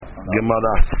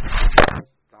Gemara.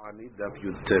 Taanit, Daf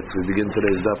Yud-Tet. We begin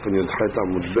today's Daf on Yud-Chet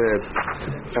Amud Bet,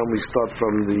 and we start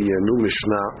from the new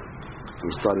Mishnah.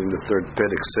 We're starting the third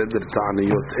Perek Seder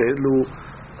Taaniyot Elu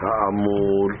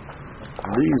Ha'amur.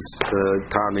 These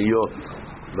Taaniyot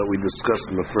that we discussed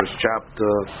in the first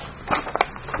chapter,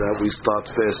 that we start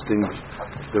fasting,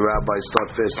 the rabbis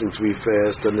start fasting 3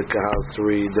 fasts, then the Kahal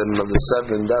 3, then another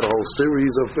 7, that whole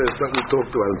series of fasts that we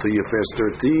talked about until you fast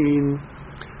 13.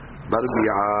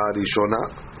 Barbi'a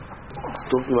Rishona. It's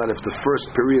talking about if the first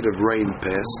period of rain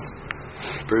passed,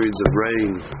 periods of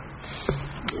rain,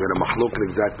 we're going to mahloket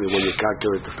exactly when you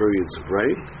calculate the periods of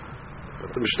rain.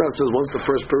 But the Mishnah says once the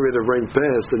first period of rain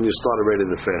passed, then you start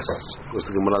already the fasts. Of course,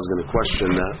 the Gemara is going to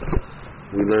question that.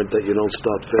 We learned that you don't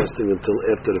start fasting until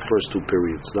after the first 2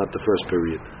 periods, not the first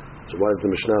period. So why does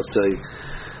the Mishnah say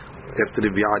after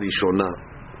the Bi'a Rishona?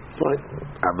 Fine.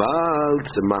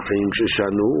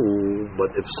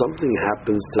 But if something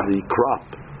happens to the crop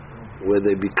where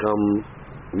they become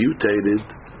mutated,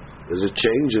 there's a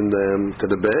change in them to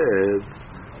the bed.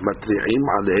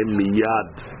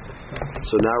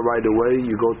 So now right away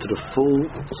you go to the full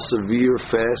severe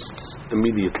fasts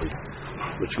immediately,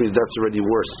 which means that's already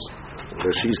worse.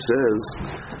 As she says,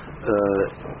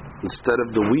 instead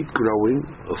of the wheat growing,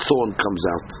 a thorn comes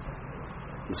out.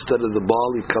 Instead of the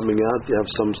barley coming out, you have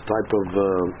some type of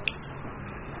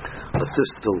a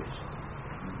thistle,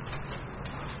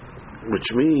 which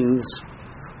means,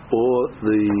 or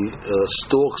the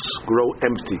stalks grow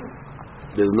empty.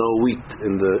 There's no wheat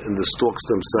in the stalks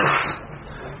themselves.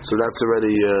 So that's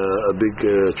already a big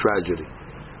tragedy.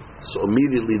 So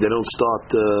immediately they don't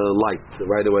start light.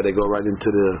 Right away they go right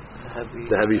into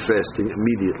the heavy fasting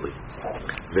immediately.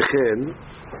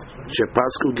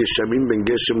 שפסקו גשמים בין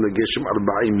גשם לגשם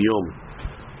 40 יום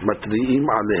מתריעים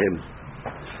עליהם.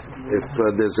 If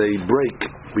there's a break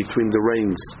between the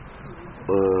rains,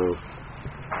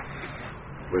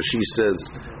 where she says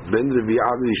בין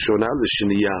רביעה ראשונה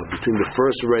לשנייה, between the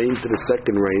first rain to the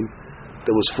second rain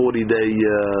there was 40-day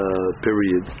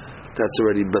period, that's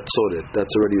already batzoret,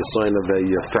 that's already a sign of a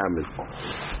famine.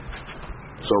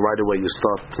 So right away you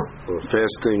start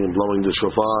fasting and blowing the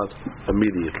shofar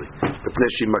immediately.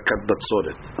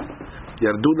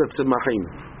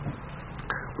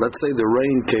 Let's say the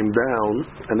rain came down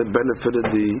and it benefited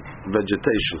the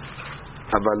vegetation,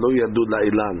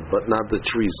 but not the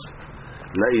trees.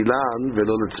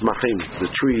 The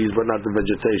trees, but not the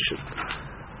vegetation.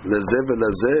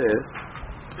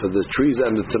 For the trees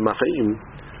and the tzemachim,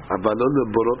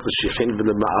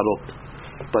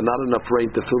 but not enough rain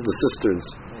to fill the cisterns,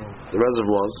 the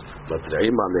reservoirs. But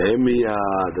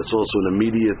that's also an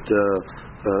immediate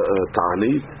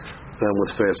Taanit, and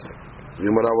with fasting.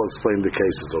 Gemara will explain the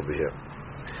cases over here.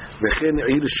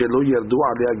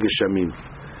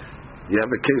 You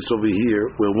have a case over here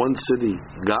where one city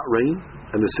got rain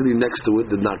and the city next to it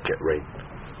did not get rain.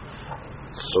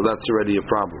 So that's already a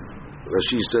problem.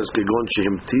 Rashi says,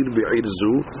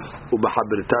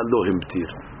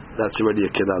 that's already a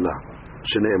kedala. It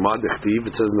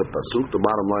says in the pasuk, the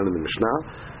bottom line of the Mishnah,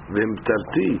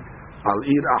 "V'imtarti al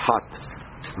ir achat,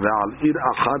 ve'al ir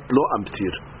achat lo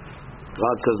amtir."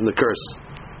 God says in the curse,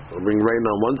 "Will bring rain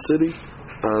on one city,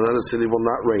 and another city will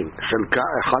not rain." Chelka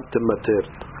achat temater.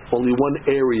 Only one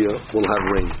area will have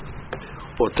rain.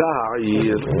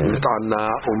 Ota'ir mit'ana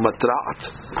u'matra'at.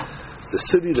 The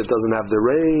city that doesn't have the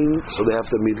rain, so they have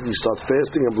to immediately start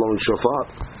fasting and blowing shofar.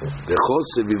 V'chos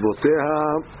sevivoteha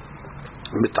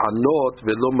mit'anot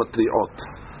ve'lo matri'ot.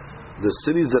 The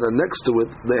cities that are next to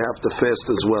it, they have to fast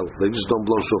as well. They just don't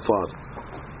blow shofar.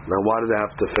 Now why do they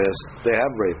have to fast? They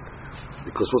have rain.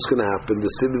 Because what's going to happen?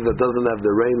 The city that doesn't have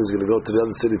the rain is going to go to the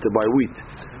other city to buy wheat.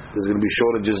 There's going to be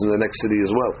shortages in the next city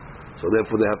as well. So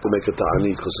therefore they have to make a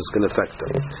ta'anit because it's going to affect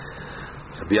them.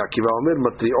 Rabbi Akiva Omer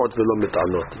matri'ot ve'lo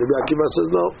mit'anot. Rabbi Akiva says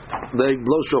no, they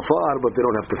blow shofar but they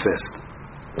don't have to fast.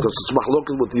 Because it's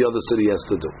mahloket what the other city has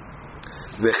to do.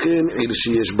 V'chen ir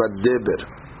sheyesh bad deber.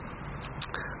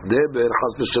 Deber,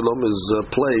 chas v'shalom, is a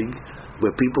plague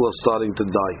where people are starting to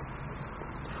die.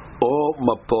 Or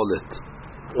mapolet,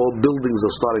 or buildings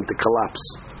are starting to collapse.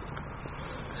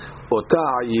 Ota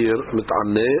ayir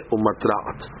mit'aneh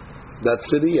u'matra'at. That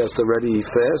city has to ready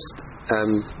fast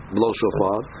and blow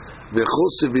shofar.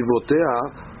 V'chos sevivotea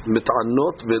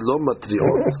mit'anot ve'lo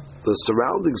matri'ot. The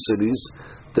surrounding cities,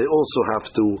 they also have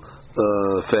to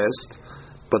fast,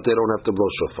 but they don't have to blow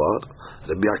shofar.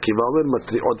 Rabbi Akiva Omer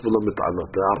matri'ot v'lo mit'anot,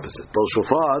 the opposite. Blow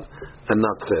shofar and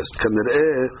not fast.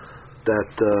 Kanir'eh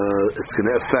that it's going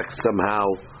to affect somehow,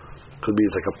 could be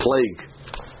it's like a plague.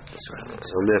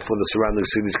 So therefore the surrounding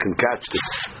cities can catch this.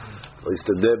 At least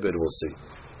the Debir will see.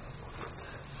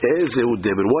 Ezehu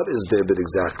debit. What is debit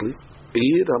exactly?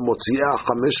 Ir hamotziah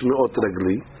 500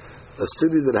 ragli, a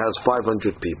city that has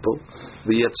 500 people.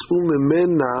 V'yatzu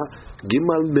mimena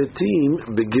gimal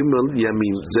metim begimal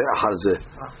yamin. Ze achar ze.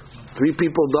 3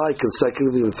 people die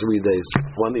consecutively in 3 days,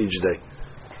 one each day.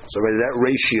 So already that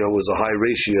ratio is a high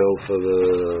ratio for the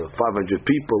 500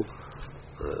 people.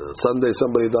 Sunday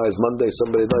somebody dies, Monday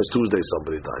somebody dies, Tuesday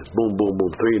somebody dies. Boom, boom,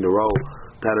 boom, 3 in a row.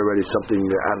 That already something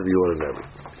out of the ordinary.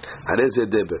 Harez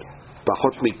dibber.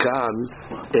 Pachot mikan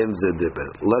en dibber.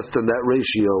 Less than that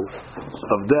ratio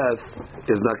of death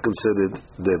is not considered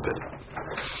dibber.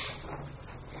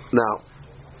 Now,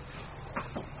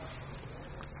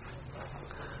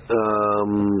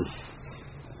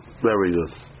 very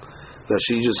good. Now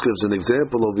she just gives an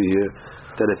example over here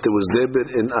that if there was debit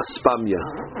in Aspamia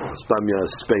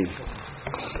is Spain.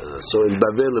 So in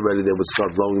Babel already they would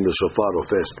start blowing the shofar or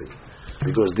fasting,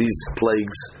 because these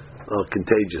plagues are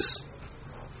contagious.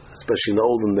 Especially in the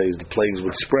olden days, the plagues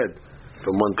would spread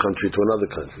from one country to another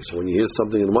country. So when you hear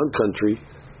something in one country,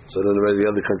 so then already the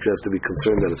other country has to be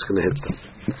concerned that it's going to hit them.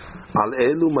 Al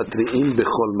elu matri'im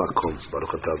bechol makom.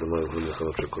 Baruch atah Adonai Eloheinu melech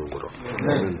haolam kol.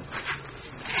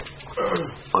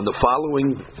 On the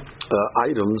following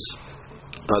items,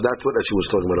 that's what she was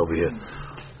talking about over here.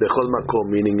 Bechol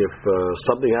makom, meaning if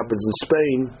something happens in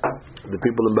Spain, the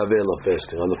people in Babel are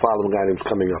fasting. On the following items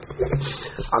coming up.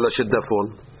 Ala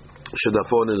shedafon.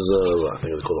 Shedafon is, I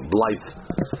think it's called a blight.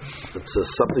 It's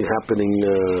something happening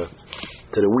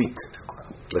to the wheat.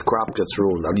 The crop gets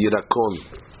ruined. Al yirakon.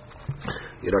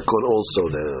 Yirakon also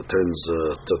turns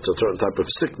to a certain type of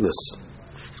sickness.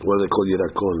 What do they call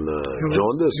yirakon?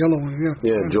 Jaundice? Yellowing,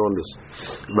 yeah. Yeah, jaundice.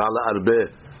 Rala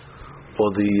arbe, or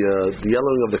the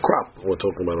yellowing of the crop, we're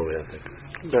talking about over here, I think.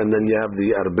 And then you have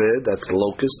the arbe, that's the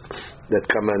locust, that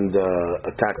come and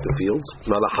attack the fields.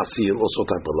 Rala hasil, also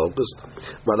type of locust.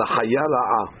 Rala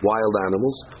hayala'a, wild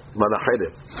animals. Rala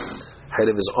hirev.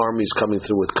 Hirev is armies coming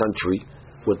through with country,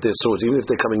 with their swords, even if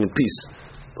they're coming in peace.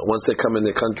 But once they come in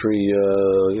their country,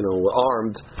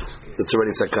 armed, it's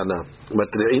already sakana.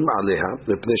 Matri'im aleha,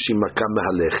 mepneshi makam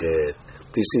mahalechet.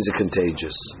 These things are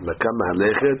contagious. Makam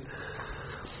mahalechet.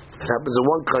 It happens in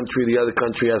one country, the other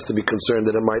country has to be concerned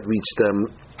that it might reach them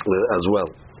as well.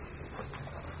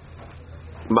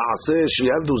 Ma'aseh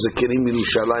sheyavdu zekirim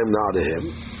Yerushalayim na'arehem,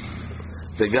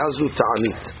 vegazu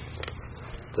Taanit.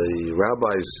 The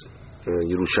rabbis in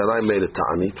Yerushalayim made a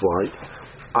Taanit. Why?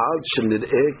 Al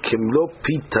shenir'eh kimlo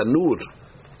pi tanur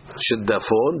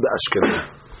shedafon be'Ashkelon.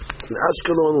 In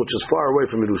Ashkelon, which is far away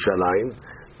from Yerushalayim,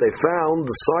 they found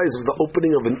the size of the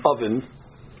opening of an oven,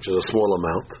 which is a small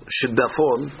amount.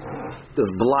 Shedafon,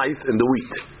 there's blight in the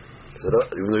wheat. So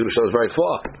even though Yerushalayim is very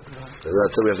far,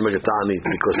 that's why we have to make a Taanit,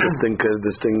 because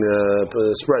this thing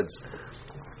spreads.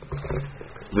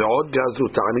 ועוד גזרו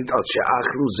תענית על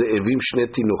שאכלו זאבים שני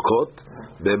תינוקות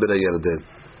בעבר הירדן.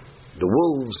 The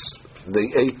wolves, they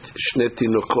ate שני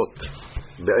תינוקות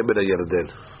בעבר הירדן.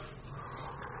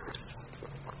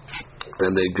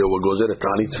 And they goes in a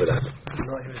Taanit for that.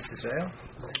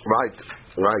 Right,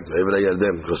 בעבר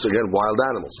הירדן. Because again, wild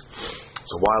animals.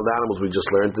 So wild animals, we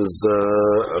just learned, is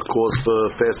a cause for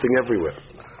fasting everywhere.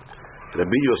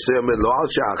 Rabbi Yosef said, לא על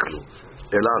שאכלו.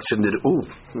 Well,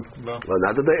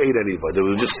 not that they ate anybody, they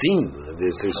were just seen.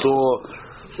 They saw,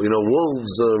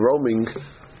 wolves roaming.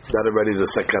 That already is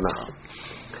a sakana.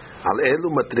 Al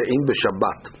elu matre'im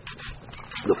b'Shabbat.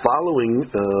 The following,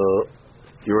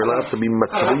 you're allowed to be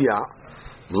matriya,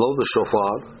 blow the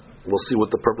shofar. We'll see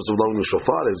what the purpose of blowing the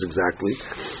shofar is exactly.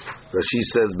 She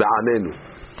says ba'anenu.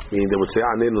 Meaning they would say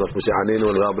anenu, like we say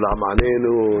anenu, Abraham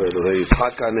anenu,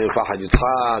 Yitzchak anenu, Fahad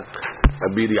Yitzchak,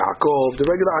 Abir Yaakov, the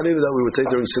regular anenu that we would say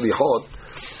during Silichot.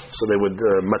 So they would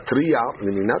matriya,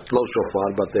 meaning not blow shofar,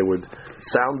 but they would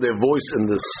sound their voice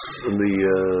in the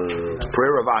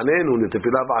prayer of anenu, in the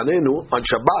tefillah of anenu on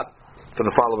Shabbat for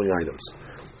the following items.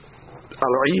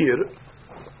 Al-Ir,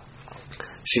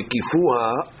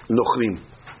 Shekifuha Nochrim,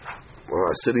 or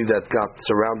a city that got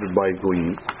surrounded by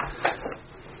Goyim.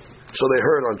 So they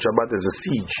heard on Shabbat there's a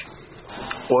siege,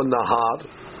 or Nahar,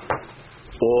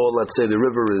 or let's say the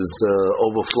river is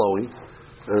overflowing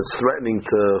and it's threatening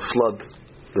to flood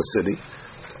the city.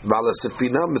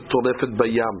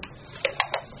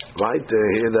 Right? They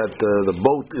hear that the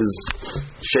boat is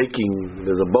shaking.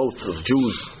 There's a boat of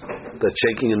Jews that's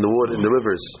shaking in the water, in the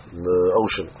rivers, in the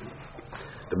ocean.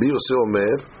 Rabbi Yosef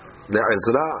Omer,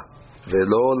 le'ezra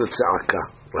ve'lo le'tza'aka.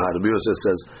 Rabbi Yosef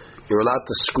says, you're allowed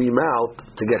to scream out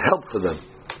to get help for them,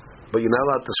 but you're not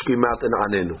allowed to scream out in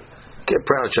anenu. Can't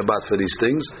pray on Shabbat for these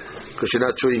things because you're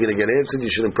not sure you're going to get answered. You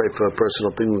shouldn't pray for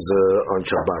personal things on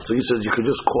Shabbat. So he says you could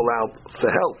just call out for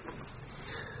help.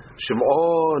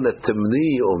 Shimon at-Timni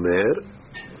Omer,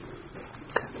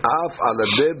 Af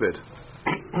al-Deber,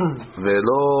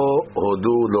 Velo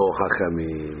Hodu lo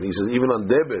Chachamim. He says, even on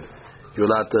Deber, you're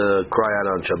allowed to cry out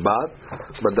on Shabbat,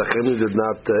 but the Chachamim did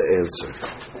not answer.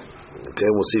 Okay,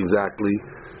 we'll see exactly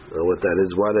what that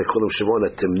is. Why they call him Shimon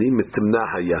at-Timni? Mit-Timna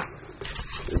Haya.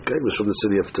 Okay, he was from the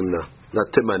city of Timna. Not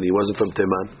Timani, he wasn't from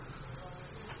Timan.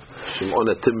 Shimon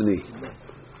at-Timni,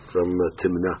 from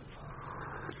Timna.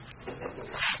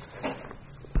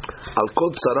 Al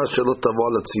kol tzara shelo tavo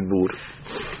al tzibur.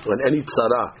 When any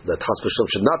tzara that chas v'shalom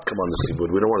should not come on the tzibur,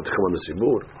 we don't want it to come on the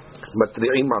tzibur.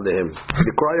 Matri'im alehem.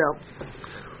 You cry out.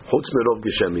 Chutz merov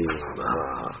geshamim.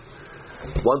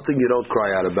 One thing you don't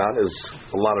cry out about is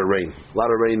a lot of rain. A lot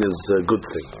of rain is a good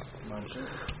thing.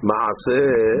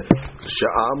 Ma'aseh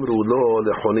sha'amru lo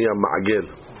lechoni ha'ma'agel.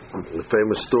 The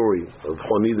famous story of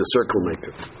Honi the circle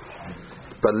maker.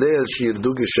 Palel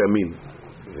sheyirdu geshamim.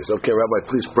 He says, okay, Rabbi,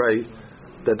 please pray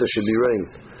that there should be rain.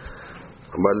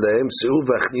 אמר להם, שאו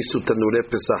והכניסו תנורי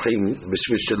פסחים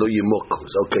בשביל שלא ימוק.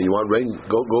 Okay, you want rain?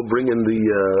 Go bring in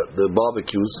the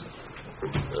barbecues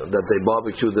that they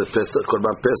barbecue the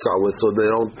Korban Pesach with, so they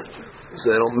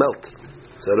don't melt,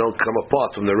 so they don't come apart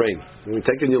from the rain. You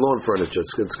take in your lawn furniture,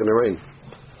 it's going to rain.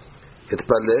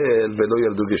 התפלל ולא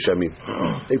ירדו גשמים.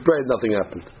 He prayed, nothing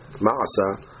happened. מה עשה?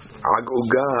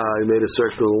 עגעוגה, he made a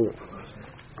circle.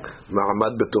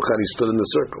 מעמד בתוכה, he stood in the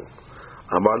circle.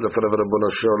 אמר לפניו רבנו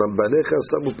שלום, בניך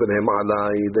שמו פניהם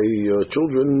עליי, the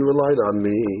children relied on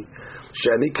me,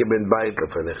 שאני כבן בית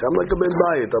לפניך. I'm like a ben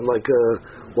bait, I'm like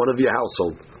one of your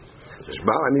household.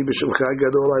 נשבע אני בשמך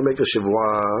הגדול, I make a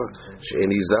שבועה,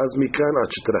 שאיני זז מכאן עד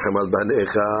שתרחם על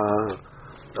בניך.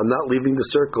 I'm not leaving the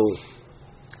circle.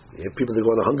 You have people that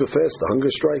go on a hunger fast, a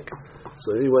hunger strike. So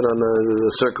he went on a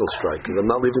circle strike. I'm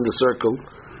not leaving the circle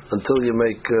until you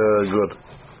make good.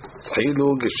 So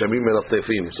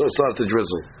it started to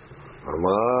drizzle.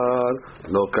 Amar,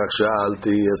 no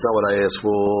kachshalti, that's not what I asked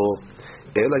for.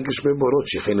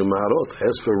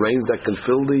 Ask for rains that can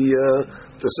fill the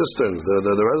cisterns,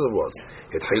 the reservoirs.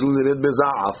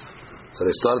 So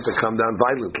they started to come down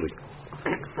violently.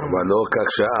 Amar, no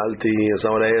kachshalti, that's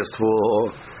not what I asked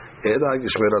for. I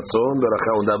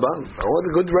want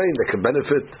a good rain that can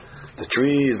benefit the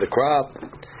trees, the crop.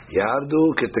 Yardu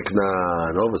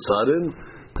keteknan. All of a sudden,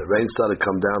 the rain started to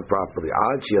come down properly. They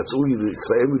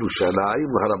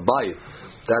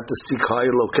had to seek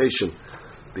higher location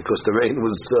because the rain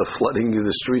was flooding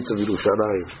the streets of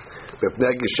Yerushalayim.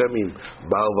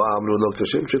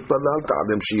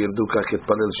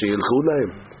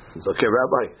 So, okay,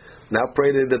 Rabbi, now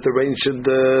pray that the rain should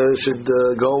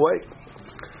go away.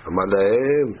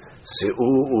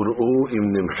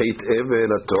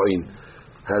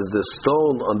 Has the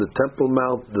stone on the Temple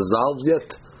Mount dissolved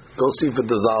yet? Go see if it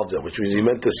dissolved yet, which means he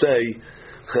meant to say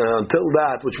until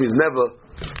that, which means never,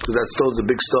 because that stone's a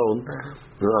big stone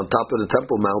on top of the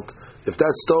Temple Mount. If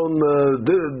that stone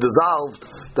dissolved,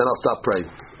 then I'll stop praying.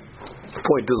 The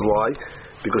point is why?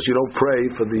 Because you don't pray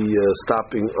for the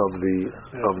stopping of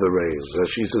the rain.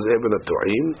 She says, Eben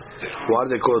To'im. Why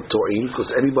do they call it To'im? Because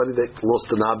anybody that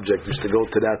lost an object used to go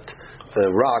to that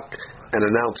rock and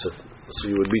announce it. So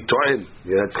you would be To'im.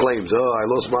 You had claims. Oh, I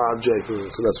lost my object.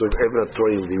 So that's what Eben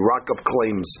To'im, the rock of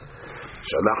claims.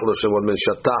 Shalach lo Shimon ben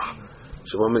Shattach.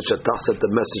 Shimon ben Shattach sent the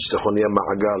message to Choni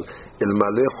Ma'agal. Il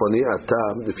maleh Choni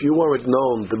atam. If you weren't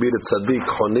known to be the tzaddik,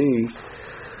 Choni,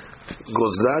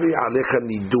 Gozari alecha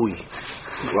nidui.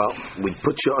 Well, we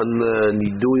put you on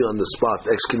nidui on the spot,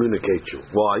 excommunicate you.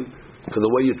 Why? For the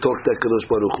way you talk to Kadosh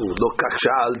Baruch Hu. Lo kach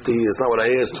sha'alti. That's not what I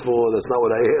asked for. That's not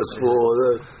what I asked for.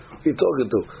 Who you talking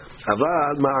to?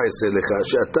 אבל מה אעשה לך?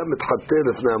 שאתה מתחטא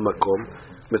לפני המקום.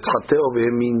 מתחטא over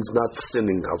here means not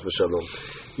sinning, חס ושלום.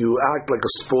 You act like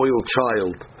a spoiled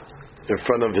child in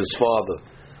front of his father.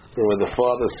 When the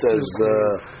father says,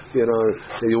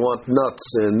 you want nuts,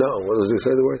 no. What does he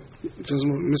say the word? Just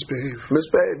misbehave.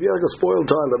 Misbehave. You're like a spoiled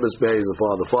child that misbehaves the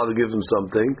father. The father gives him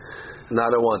something. No, I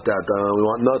don't want that. We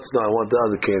want nuts. No, I want the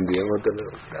other candy. I want that.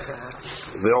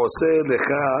 ועושה לך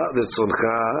רצונך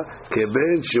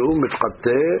כבן שהוא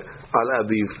מתחטא על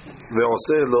אביו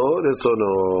ועושה לו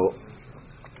רצונו.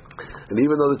 And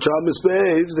even though the child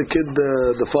misbehaves,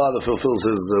 the father fulfills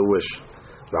his wish.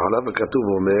 ועליו הכתוב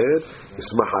אומר,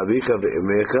 ישמח אביך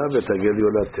ואמך ותגל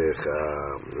יולדתך.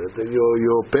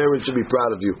 Your parents should be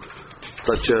proud of you.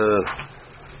 Such a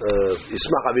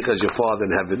Yismach Avika is your father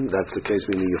in heaven. That's the case,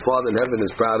 meaning your father in heaven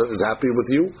is happy with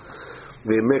you.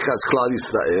 The Mechas Klal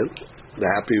Yisrael,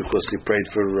 they're happy because he prayed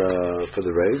for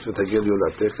the rains. But Tagil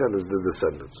Yolatecha is the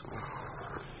descendants.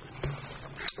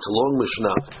 It's a long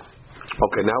Mishnah.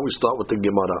 Okay, now we start with the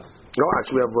Gemara. No,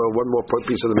 actually, we have one more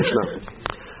piece of the Mishnah.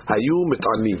 Hayu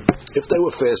mit'anim. If they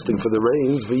were fasting for the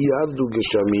rains, v'yardu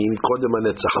geshamim kodem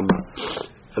hanetzachama.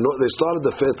 And they started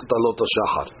the fast at alot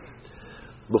hashachar.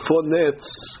 Before Netz,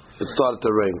 it started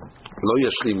to rain. Lo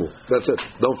yashlimu. That's it.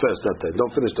 Don't fast that day.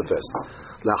 Don't finish the fast.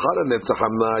 Lachar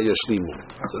hanetzachama yashlimu.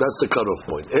 So that's the cutoff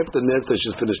point. After Netz, they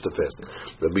should finish the fast.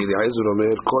 Rabbi Eliezer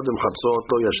omer kodem chatzot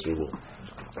lo yashlimu.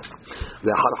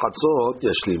 Lachar chatzot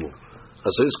yashlimu.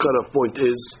 So his cutoff point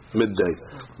is midday.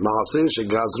 Ma'aseh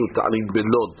shegazru ta'anit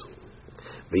belod.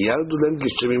 V'yardu lem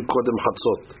geshemim kodem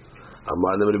chatzot.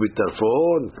 Amar lem Rabbi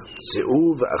Tarfon, se'u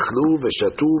v'achlu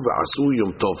v'shatu v'asu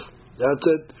yom tov. That's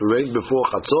it. It rained before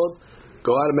chatzot.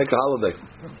 Go out and make a holiday.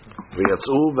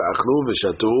 ויצאו ואכלו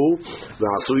ושתו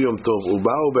ועשו יום טוב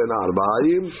ובאו בין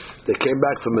הארבעים. They came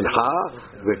back from מנחה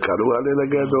וקראו הלל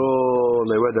הגדול.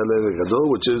 They read הלל הגדול,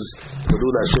 which is הודו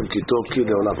להשם כי טוב כי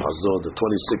לעולם חסדו. The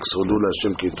 26 הודו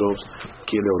להשם כי טוב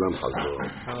כי לעולם חסדו.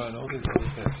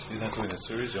 You're not doing a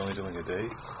series, you're only doing a day?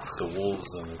 The wolves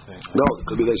and the thing? No, it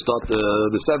could be they start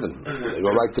the 7. They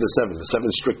go right to the 7, the 7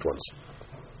 strict ones.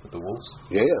 The wolves?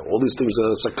 Yeah, all these things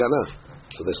are sakana.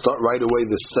 So they start right away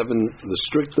the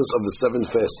strictness of the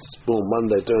 7 fasts. Boom,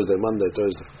 Monday, Thursday.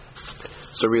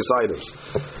 Serious items.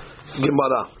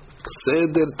 Gemara.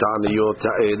 Seder Taaniyot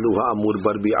ha'elu ha'amur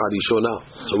bar bi'a rishona.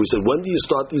 So we said, when do you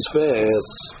start these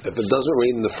fasts? If it doesn't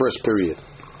rain in the first period.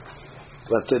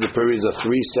 Let's say the periods are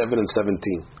 3, 7, and 17.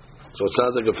 So it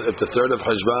sounds like if the 3rd of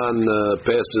Hajvan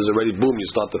passes already, boom, you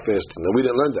start the fasting. Now we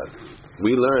didn't learn that.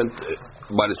 We learned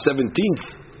by the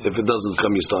 17th. If it doesn't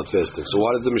come, you start fasting. So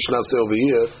why does the Mishnah say over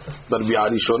here, Bar bi'a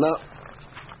rishona?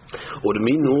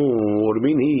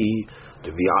 Urminhi,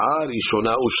 bi'a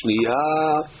rishona ushniya.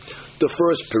 The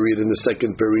first period and the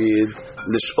second period,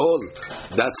 lish'ol.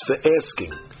 That's for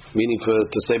asking, meaning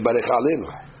to say barech alim.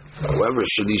 However,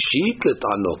 shlishit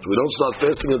letanot. We don't start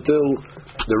fasting until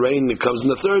the rain comes in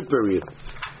the 3rd period.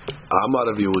 Amar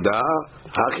Rav Yehuda,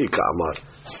 hakika amar.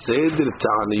 Seder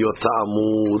ta'aniyot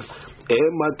ta'amur. You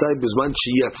have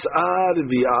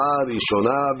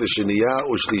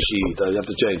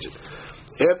to change it.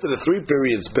 After the 3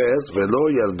 periods pass, but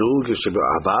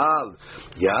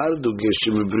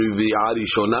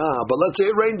let's say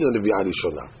it rained in the Bi'a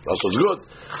Rishona. Also it's good.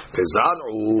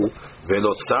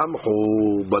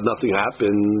 But nothing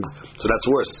happened. So that's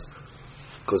worse.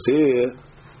 Because here,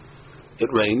 it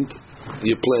rained,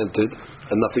 you planted,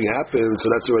 and nothing happened, so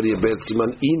that's already a bad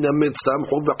siman.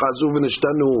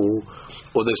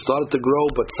 Or they started to grow,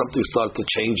 but something started to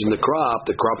change in the crop.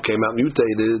 The crop came out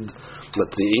mutated.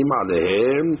 That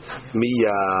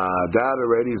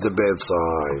already is a bad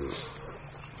sign.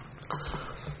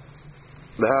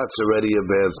 That's already a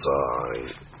bad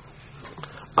sign.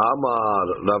 Amar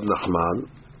Rav Nachman,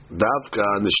 Davka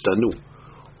nishtanu.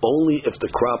 Only if the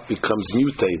crop becomes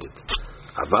mutated.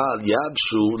 Aval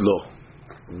yabshu lo.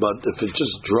 But if it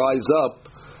just dries up,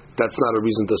 that's not a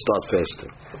reason to start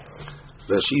fasting.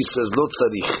 Rashi says, lo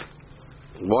tzarich.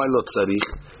 Why lo tzarich?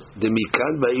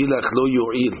 Demikan va'ilach lo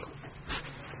yu'il.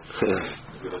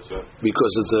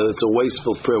 Because it's a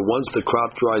wasteful prayer. Once the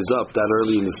crop dries up that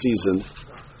early in the season,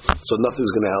 so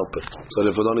nothing's going to help it. So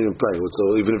therefore, don't even pray.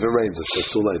 So even if it rains,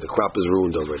 it's too late. The crop is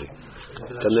ruined already.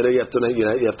 And then you have to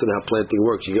know how planting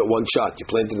works. You get one shot. You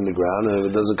plant it in the ground, and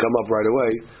if it doesn't come up right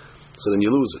away, so then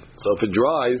you lose it. So if it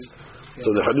dries,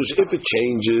 so the hadush, if it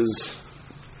changes,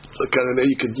 so kind of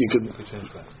you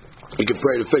could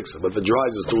pray to fix it. But if it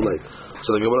dries, it's too late.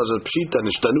 So the Gemara says pshita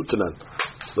nishtanu tanan.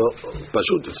 Well,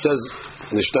 pashut, it says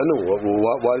nishtanu.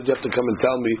 Why did you have to come and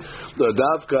tell me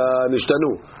davka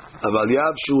nishtanu? Aval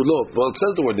yavshu lo. Well, it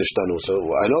says the word nishtanu, so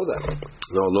I know that.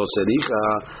 No, lo sericha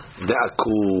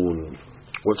de'akun.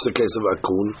 What's the case of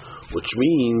akun? Which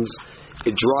means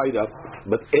it dried up,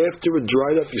 but after it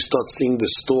dried up, you start seeing the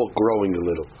stalk growing a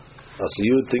little. So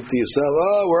you would think to yourself,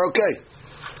 oh, we're okay.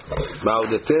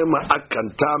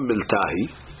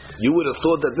 You would have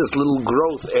thought that this little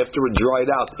growth after it dried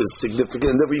out is significant,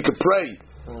 and therefore you could pray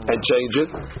and change it.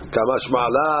 Kamash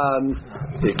ma'alan,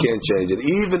 you can't change it.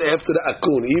 Even after the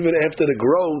akun, even after the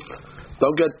growth,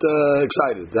 don't get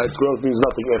excited. That growth means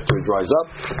nothing after it dries up.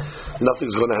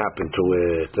 Nothing's going to happen to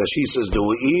it. Rashi says,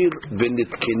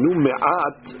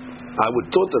 I would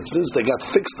thought that since they got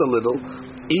fixed a little,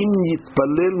 I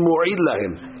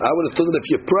would have thought that if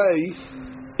you pray,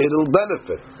 it'll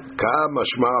benefit.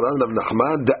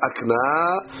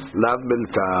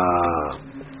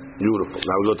 Beautiful.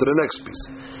 Now we go to the next piece.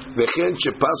 Okay,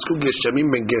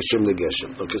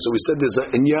 so we said there's an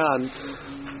inyan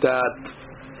that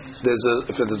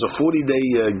if there's a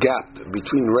 40-day gap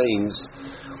between rains,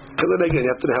 again, you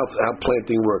have to know how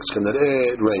planting works.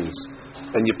 It rains,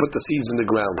 and you put the seeds in the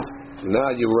ground. Now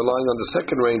you're relying on the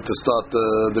second rain to start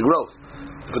the growth.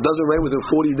 If it doesn't rain within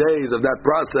 40 days of that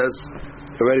process,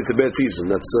 already it's a bad season.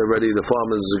 That's already the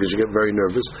farmers should get very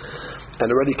nervous, and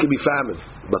already it could be famine.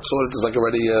 Batzoret is like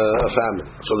already a famine.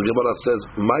 So the Gemara says,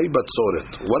 "My batzoret."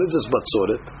 What is this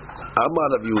batzoret? Amar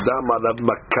Rav Yehuda, Amar Rav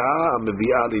Makah,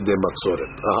 Mevi'ah lidei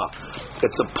batzoret.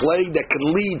 It's a plague that can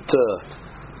lead to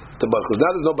batzoret. Now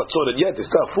there's no batzoret yet. They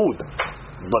still have food,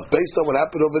 but based on what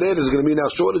happened over there, there's going to be now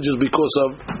shortages because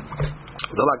of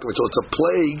the lack of it. So it's a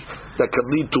plague that can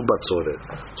lead to batzoret.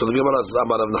 So the Gemara says,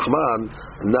 Amar Rav Nachman,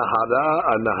 Nahara.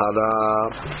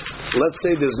 Let's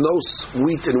say there's no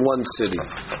wheat in one city,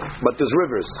 but there's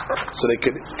rivers, so they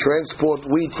can transport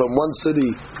wheat from one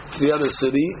city to the other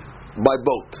city by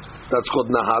boat. That's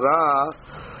called Nahara.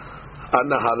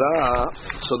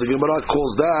 So the Gemara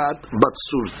calls that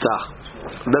Batsurta.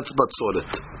 That's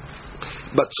Batzoret.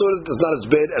 Batzoret is not as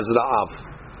bad as Ra'av.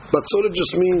 Batzoret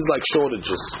just means like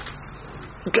shortages.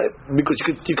 Okay? Because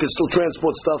you can still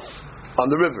transport stuff on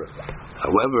the river.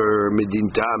 However,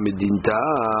 Medinta,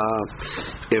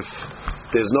 if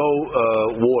there's no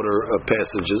water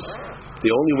passages, the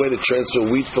only way to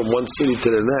transfer wheat from one city to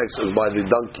the next is by the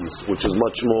donkeys, which is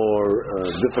much more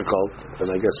difficult and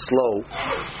I guess slow.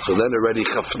 So then already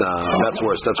chafna. That's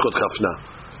worse. That's called chafna.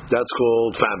 That's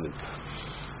called famine.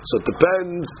 So it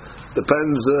depends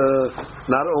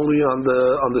not only on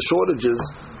the shortages,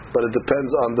 but it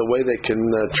depends on the way they can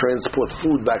transport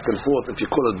food back and forth. If you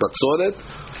call it batzoret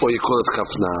or you call it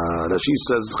chafna. Rashi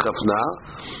says chafna.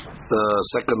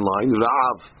 Second line,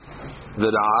 ra'av. The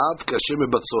ra'av kashem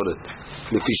batzoret.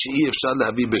 Lefi she'i efshar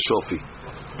lahavi beshofi.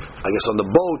 I guess on the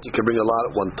boat you can bring a lot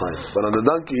at one time, but on the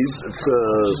donkeys it's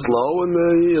slow and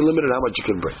you're limited how much you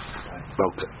can bring.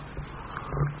 Okay.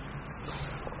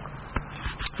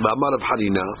 Ba'amar of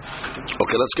Harina.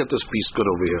 Okay, let's get this piece good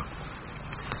over here.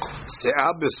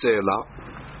 Se'ah b'se'la.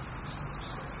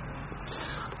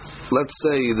 Let's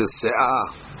say the se'ah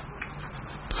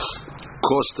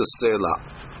cost a se'la.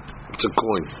 It's a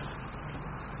coin.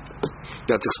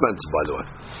 That's expensive, by the way.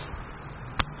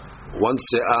 One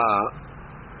se'ah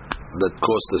that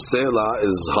costs a se'la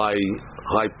is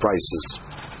high prices.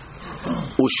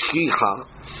 Ushchicha.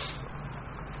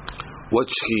 What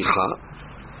shchicha?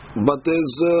 But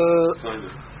there's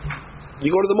you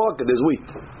go to the market, there's wheat.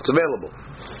 It's available.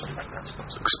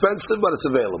 It's expensive, but it's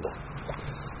available.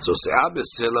 So se'ah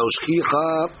b'se'la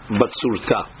ushchicha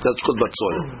batsurta. That's called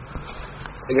batzoret.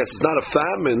 I guess it's not a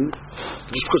famine.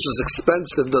 Just because it's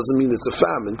expensive doesn't mean it's a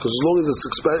famine. Because as long as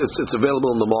it's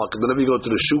available in the market, whenever you go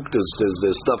to the shuk,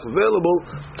 there's stuff available.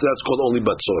 So that's called only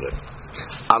batzoret.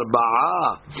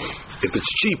 Arba'ah, if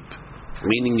it's cheap,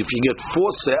 meaning if you get 4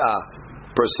 se'ah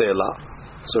per se'la,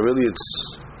 so really its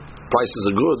prices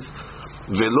are good.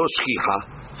 Velo shchicha,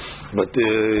 but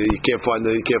you can't find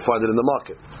it in the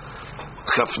market.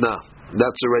 Chafna,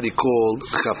 that's already called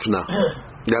chafna.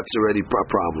 That's already a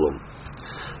problem.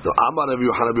 Now, Amar Rabbi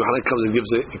Yochanan comes and gives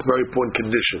a very important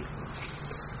condition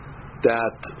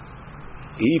that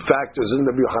he factors in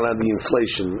Rabbi Yochanan the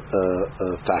inflation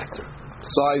factor.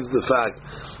 Besides the fact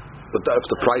that if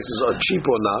the prices are cheap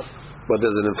or not, but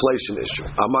there's an inflation issue.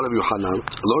 Amar Rabbi Yochanan,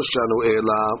 lo shanu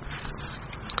ela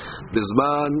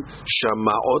bizman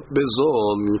shama'ot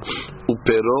bezol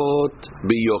uperot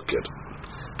biyoker.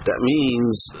 That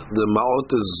means the ma'ot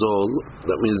is zol.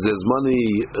 That means there's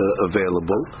money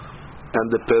available. And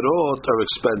the perot are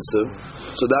expensive,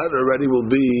 so that already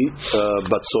will be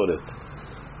batzoret,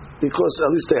 because at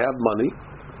least they have money.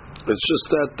 It's just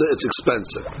that it's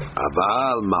expensive.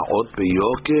 Aval ma'ot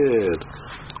beyoker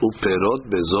uperot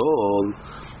bezol.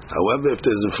 However, if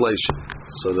there's inflation,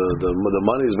 so the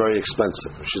money is very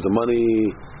expensive. She's the money,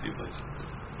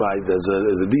 right? There's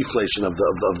a deflation of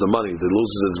the money. It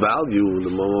loses its value.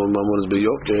 The mamon is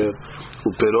beyoker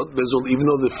uperot bezol,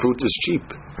 even though the fruit is cheap.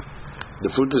 The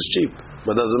fruit is cheap,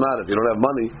 but it doesn't matter if you don't have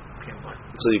money.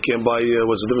 So you can't buy.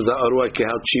 What's the difference? How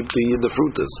cheap the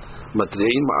fruit is?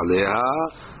 Matreim aleha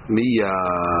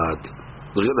miyad.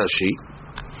 Look at Rashi.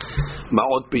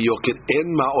 Ma'ot biyoker en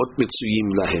ma'ot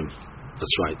mitzuyim lahim.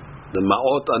 That's right. The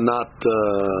ma'ot are not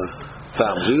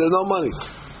found. There's no money.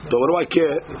 So what do I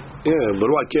care? Yeah,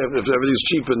 what do I care if everything's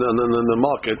cheap in the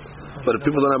market? But if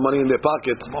people don't have money in their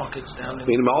pocket,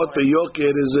 ma'ot beyoker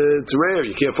it's rare.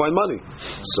 You can't find money.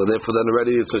 So therefore, then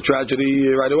already it's a tragedy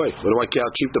right away. What do I care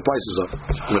how cheap the prices are?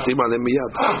 I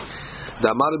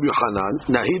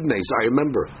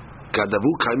remember. I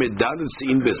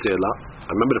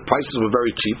remember the prices were very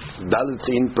cheap. Dalit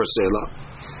per se'la.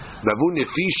 But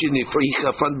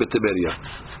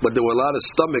there were a lot of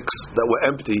stomachs that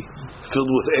were empty, filled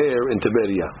with air in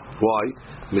Tiberia. Why?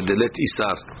 Because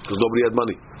nobody had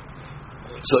money.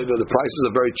 So the prices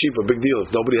are very cheap, a big deal.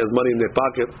 If nobody has money in their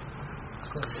pocket,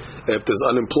 If there's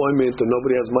unemployment and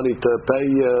nobody has money to pay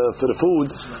for the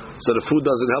food, so the food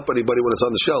doesn't help anybody when it's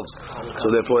on the shelves. So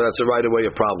therefore, that's right away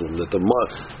a problem. That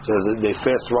they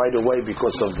fast right away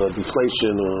because of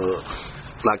deflation or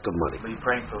lack of money. Are you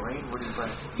praying for rain? What are you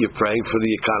praying for? You're praying for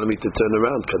the economy to turn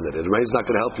around. The rain's not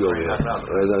going to help you over here.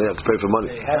 You have to pray for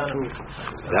money. You have to.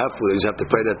 You just have to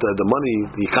pray that the money,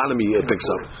 the economy picks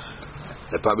up.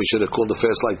 They probably should have called the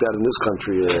fast like that in this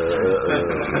country.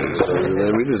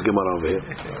 Read this Gemara over here.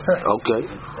 Okay.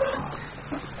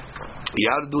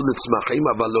 Yardu litzmachim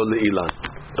aval lo leilan.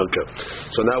 Okay.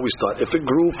 So now we start. If it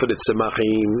grew for the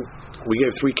tzmachim, we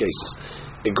gave three cases.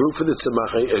 It grew for the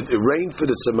tzmachim. It rained for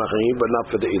the tzmachim, but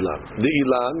not for the ilan. The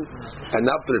ilan and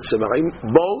not for the tzmachim,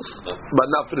 both, but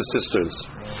not for the cisterns.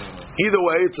 Either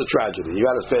way, it's a tragedy. You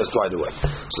got to fast right away.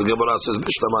 So the Gemara says,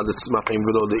 "Bishlamad litzmachim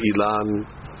v'lo leilan."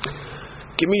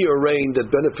 Give me a rain that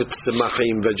benefits the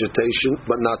machim vegetation,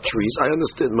 but not trees. I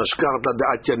understand. Mashkarta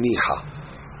da'atyaniha.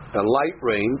 A light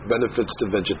rain benefits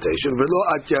the vegetation. Velo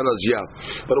atyarazya.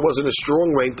 But it wasn't a strong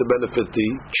rain to benefit the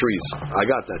trees. I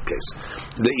got that case.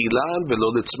 The ilan velo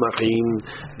litzmachim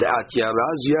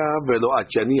da'atyarazya velo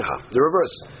atyaniha. The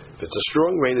reverse. If it's a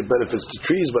strong rain, it benefits the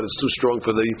trees, but it's too strong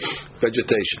for the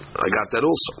vegetation. I got that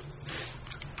also.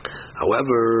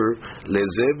 However, now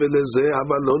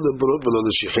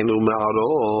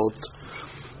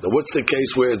what's the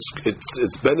case where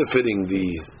it's benefiting the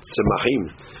tzemachim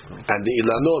and the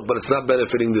ilanot, but it's not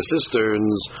benefiting the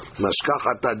cisterns?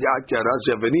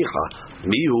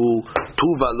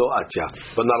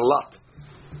 But not a lot.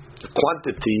 The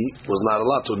quantity was not a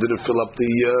lot, so it didn't fill up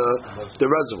the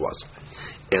reservoirs.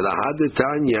 But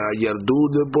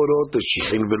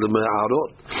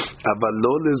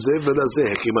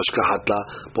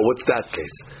what's that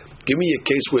case? Give me a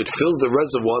case where it fills the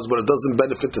reservoirs, but it doesn't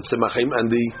benefit the tzemachim and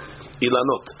the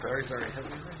ilanot. Very, very heavy.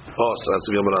 Oh, so that's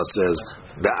what Gemara says.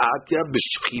 The atya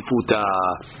b'shchifuta.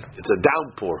 It's a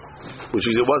downpour, which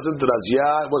means it wasn't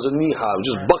razia, it wasn't niha, it was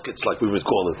just buckets, like we would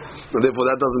call it. And therefore,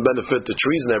 that doesn't benefit the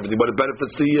trees and everything, but it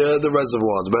benefits the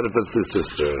reservoirs, benefits the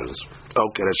cisterns.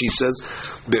 Okay, and she says,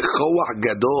 b'choach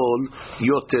gadol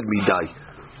yoter midai.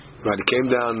 Right, it came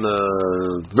down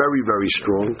very, very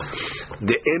strong.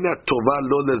 The ena tova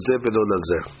lo lezeh velo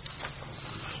lezeh.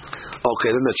 Okay,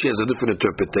 then she has a different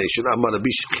interpretation. Amar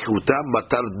b'shchifuta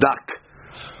matar dak.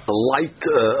 A light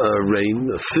rain,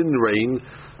 a thin rain,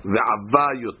 ve'ava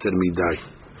yoter midai,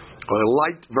 or a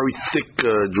light, very thick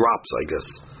drops, I guess.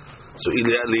 So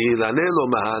ilanelo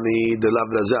mahani de lav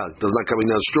razak, does not coming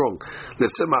down strong. The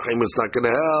tzemachim is not going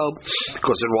to help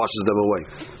because it washes them away.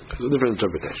 It's a different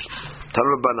interpretation.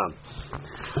 Tarur banan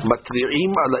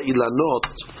matri'im ala ilanot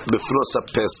befros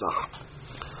pesach.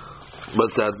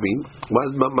 What's that mean?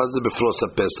 What's the befros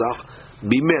pesach?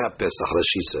 Bimei pesach,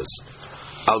 Rashi says.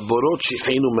 Once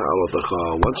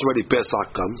already Pesach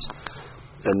comes,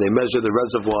 and they measure the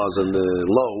reservoirs and the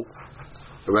low,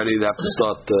 already they have to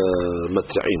start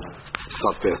matri'im,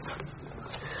 start fasting.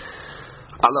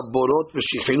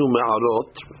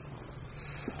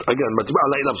 Again,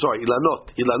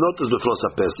 ilanot is the frost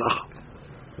of Pesach.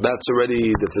 That's already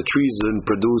that the trees didn't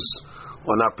produce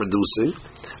or not producing.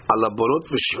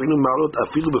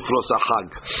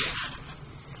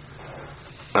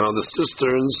 And on the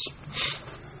cisterns,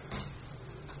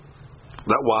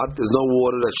 that what? There's no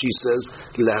water, that she says,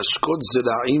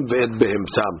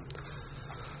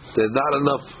 there's not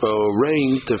enough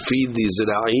rain to feed the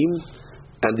zira'im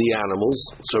and the animals.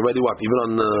 So already what? Even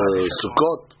on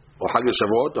Sukkot, or Hag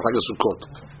Shavuot, or Hag Sukkot.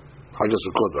 Hag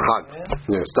Sukkot, or Hag.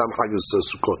 Yeah, Stam Hag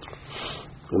Sukkot.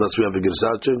 Unless we have a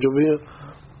Girsah change over here?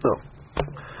 No.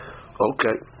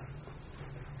 Okay.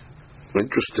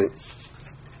 Interesting.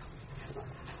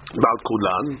 Ba'al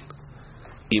Kulan.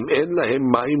 Im en lahem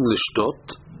ma'im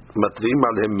lishtot, matrim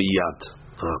alhem miyad.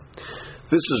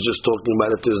 This is just talking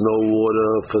about if there's no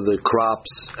water for the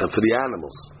crops and for the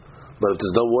animals. But if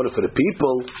there's no water for the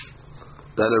people,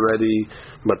 then already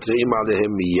matrim alhem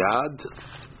miyad.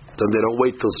 Then they don't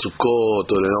wait till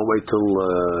Sukkot, or they don't wait till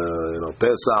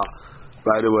Pesach.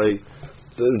 Right away,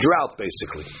 the drought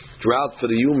basically. Drought for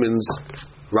the humans.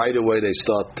 Right away they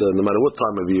start, no matter what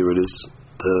time of year it is,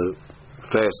 to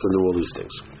fast and do all these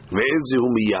things. Okay,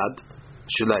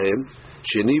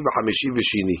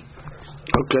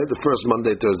 the first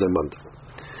Monday, Thursday, Monday.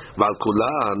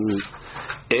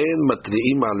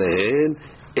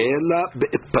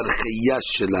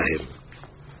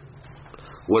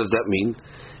 What does that mean?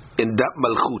 In that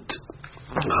malchut,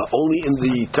 only in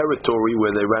the territory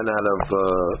where they ran out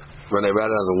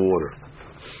of water.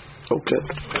 Okay,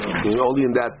 only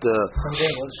in that.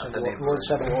 Someday was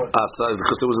Shavuot. Sorry,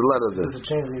 because there was a letter there. Did it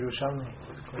change the Yerushalmi?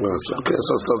 Well, okay,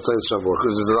 so stop saying Shavuot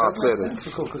because it's not said it.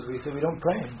 Because we say we don't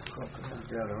pray.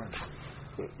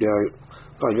 Yeah,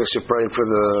 I guess you're praying for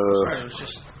the.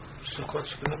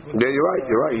 Yeah, you're right.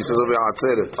 You're right. He says over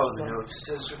Atzeret. Oh, the note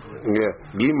says. Yeah,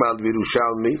 Gimal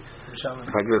Virushalmi.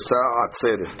 Hagrasa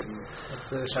Atzeret.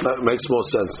 That makes more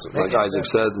sense. Like Isaac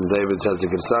said, and David says the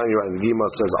Gersan. You're right. And Gimal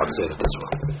says Atzeret as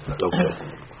well. Okay.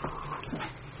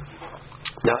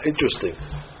 Now, interesting.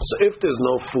 So, if there's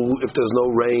no food, if there's no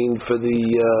rain for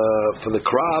the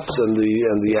crops and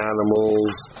the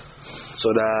animals,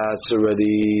 so that's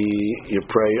already you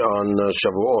pray on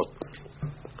Shavuot.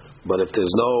 But if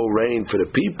there's no rain for the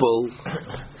people,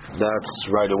 that's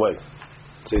right away.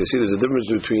 So you see, there's a difference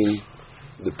between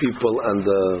the people and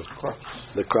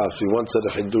the crops. We once said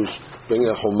a Hiddush, bring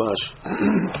a Chumash.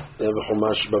 They have a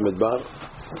Chumash Bamidbar.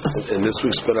 In this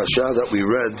week's parasha that we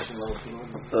read,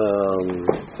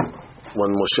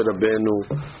 when Moshe Rabbeinu,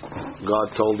 God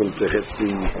told him to hit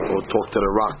or talk to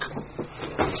the rock,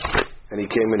 and he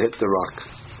came and hit the rock.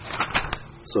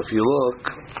 So if you look,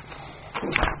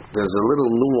 there's a little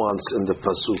nuance in the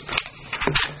pasuk.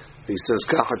 He says,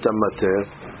 "Kach et hamater,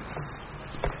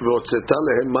 v'hotzeta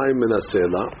lehem mayim min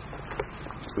hasela,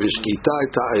 v'shkita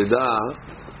et ha'eda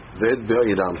ve'et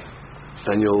be'iram."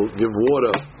 And you'll give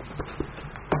water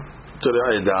to the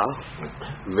eda,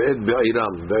 ve'et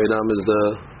be'iram. Be'iram is the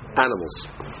animals.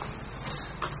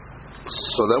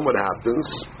 So then what happens?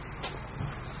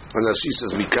 And as she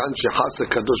says, "Mikan shechasa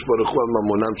kadosh baruch hu al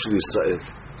mamonam shel Yisrael."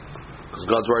 Because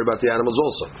God's worried about the animals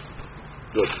also.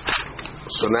 Good.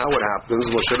 So now what happens?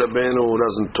 Moshe Rabbeinu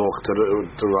doesn't talk to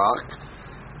the rock,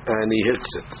 and he hits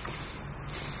it.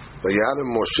 Vayarem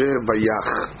Moshe vayach.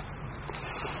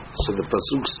 So the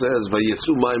pasuk says,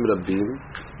 "Vayetzu mayim rabim,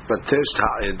 vatesh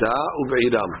ha'eda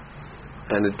uve'iram,"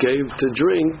 and it gave to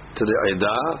drink to the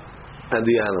eda and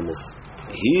the animals.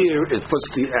 Here it puts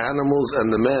the animals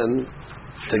and the men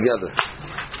together.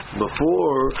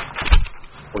 Before,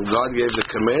 when God gave the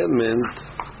commandment,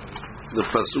 the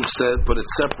pasuk said, put it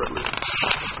separately.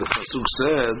 The pasuk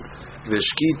said,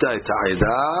 "Veshkita et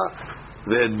ha'eda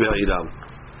ve'et be'iram,"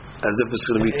 as if it's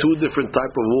going to be two different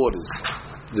type of waters.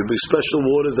 There'll be special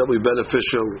waters that will be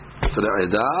beneficial for the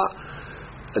eda,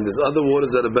 and there's other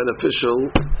waters that are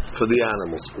beneficial for the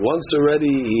animals. Once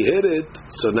already he hit it,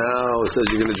 so now it says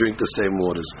you're going to drink the same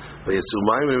waters. It's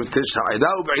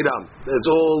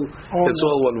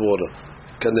all one water.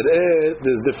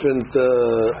 There's different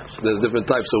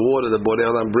types of water that Borei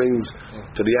Olam brings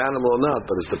to the animal or not,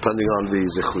 but it's depending on the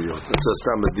zechuyot. It's a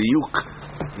stam diuk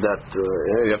that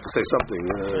you have to say something.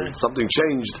 Something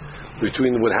changed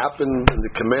between what happened in the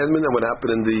commandment and what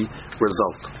happened in the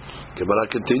result. Gemara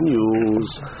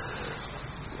continues.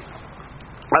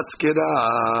 Askera.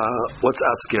 What's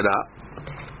askera?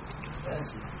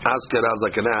 Askera is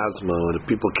like an asthma, where the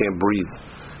people can't breathe.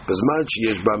 Bezman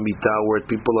sheyesh b'mita, where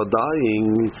people are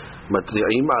dying,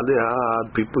 matri'im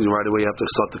aleha, people right away have to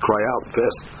start to cry out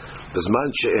fast.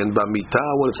 Bezman she'en b'mita,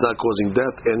 when it's not causing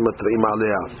death, en matri'im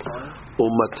aleha.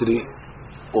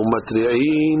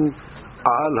 Umatri'in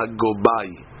al hagobay.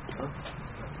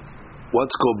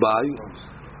 What's gobay?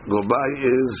 Gobay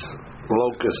is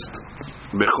locust.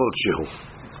 Bechol shehu.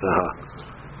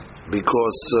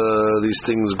 Because these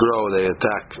things grow, they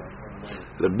attack.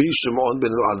 Rabbi Shimon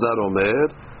ben Elazar Omer,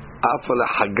 Afala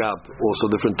Hagab, also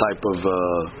different type of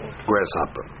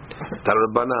grasshopper.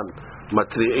 Tarabanan,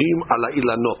 Matri'im ala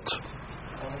ilanot.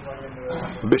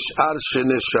 Bish'ar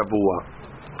shene shavua.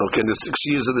 Okay, in the 6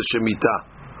 years of the Shemitah.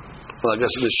 Well, I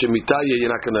guess in the Shemitah you're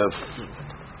not going to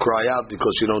cry out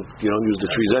because you don't use the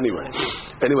trees anyway.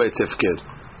 Anyway, it's ifkir.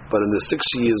 But in the 6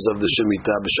 years of the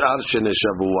Shemitah, Bish'ar shene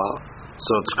shavua,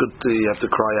 so it's good you have to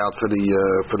cry out for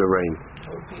the rain.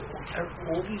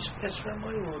 All these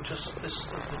Esremai or just the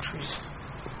trees?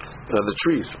 The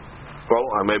trees. Well,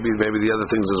 maybe the other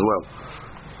things as well.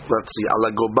 Let's see.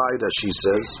 Ala gobay that she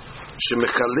says.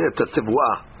 Shemechaleh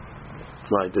tevua.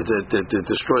 Right. It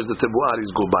destroys the tevua.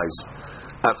 These gobays.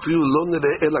 Afiu lo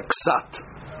nireh ela ksat.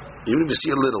 Even if you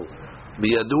see a little.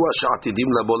 Biyadua sha'atidim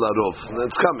labo larov.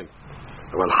 It's coming.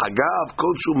 Well, hagav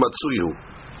kol shu matsuyu.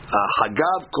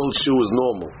 Hagav kol shu is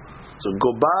normal. So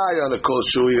go by on a kol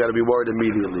shu, you got to be worried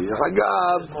immediately.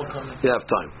 Hagav, you have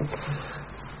time.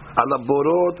 Ala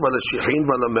borot, wala shihin,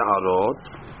 wala me'arot.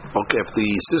 Okay, if the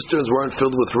cisterns weren't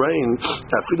filled with rain,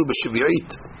 afilu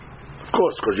b'shiviyit. Of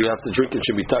course, because you have to drink in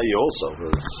Shemitah also.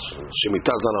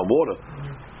 Shemitah is not on water.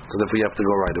 So therefore you have to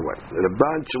go right away.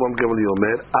 Rabban Shimon Gamliel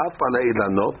Omer, af ala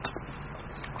ilanot,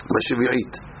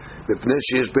 b'shiviyit. Mipnei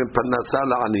sheyesh ben parnasa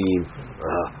la'aniyim.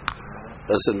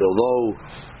 Listen, although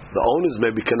The owners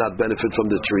maybe cannot benefit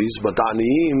from the trees, but the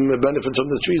aniyim benefit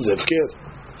from the trees. They care.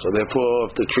 So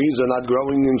therefore, if the trees are not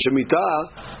growing in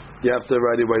shemitah, you have to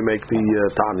right away make the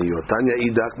ta'aniyot. Tanya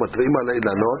idak matrim ala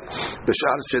ilanot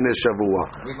b'shar shenei shavua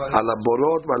ala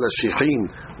borot v'ala shichin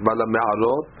v'ala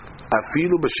me'arot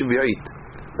afilu b'shiv'it.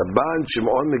 Rabban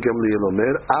Shimon Gamliel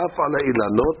Omer af ala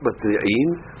ilanot matri'in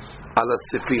ala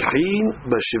sifichin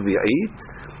b'shiv'it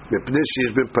mipnei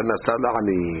sheyesh ben parnasa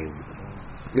la'aniyim.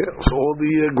 Yeah, so all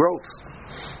the growths.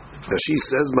 She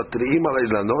says matri'im ala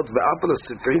ilanot ve'af ala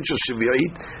sifichin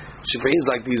shiv'it. Shiv'in is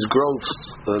like these growths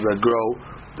that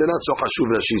grow. They're not so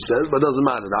chashuv as she says, but it doesn't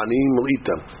matter. The aniyim will eat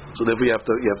them, so therefore you have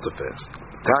to fast.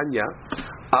 Tanya,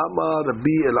 Amar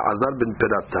Rabbi Elazar ben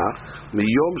Perata,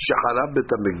 miyom shecharab bet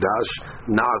hamikdash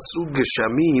naasu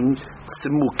geshamim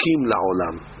simukim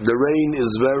laolam. The rain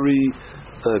is very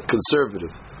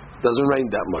conservative. Doesn't rain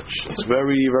that much. It's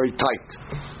very very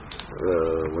tight.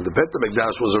 When the Bet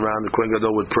HaMikdash was around, the Kohen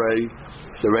Gadol would pray.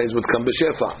 The rains would come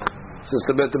b'shefa. Since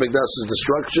the Bet HaMikdash's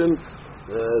destruction,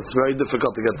 it's very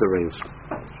difficult to get the rains.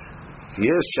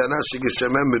 Yes, shana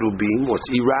shigeshamem merubim. What's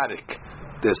erratic?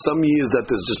 There's some years that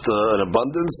there's just an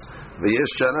abundance. Yes,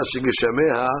 shana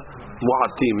shigeshameha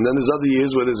mu'atim. Then there's other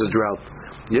years where there's a drought.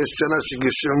 Yes, shana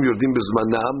shigeshem yordim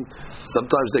bezmanam.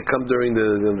 Sometimes they come during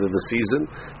the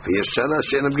season. Yes, shana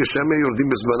shenam geshameh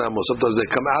yordim bezmanam. Or sometimes they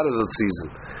come out of the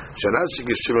season. Shana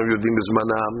shigeshem yordim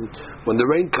bezmanam. When the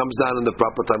rain comes down in the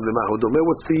proper time,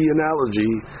 what's the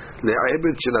analogy?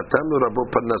 Le'ebed shenatanu rabo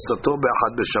parnasato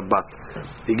be'achad b'Shabbat.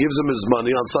 He gives him his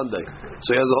money on Sunday,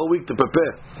 so he has a whole week to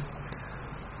prepare.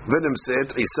 Venom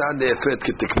said, Isan ne'efet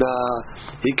ketikna.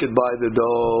 He could buy the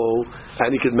dough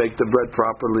and he could make the bread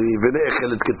properly.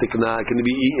 Vene'echelet ketikna. Can be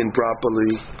eaten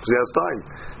properly because he has time.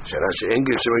 Shana she'en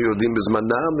geshem yordim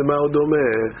bezmanam lema odome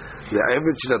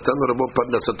le'eved shenatanu rabo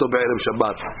parnasato be'erev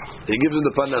Shabbat. He gives him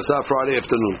the parnasah Friday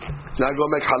afternoon. He's not going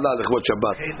to make halal lechvot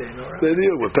Shabbat. They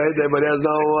deal with payday, but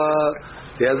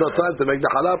he has no time to make the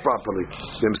halal properly.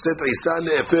 Venom said, Isan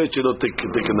ne'efet shenot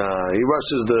ketikna. He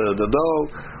rushes the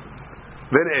dough.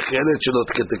 And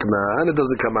it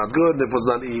doesn't come out good, and it was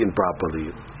not eaten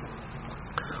properly.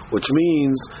 Which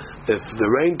means, if the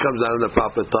rain comes out at the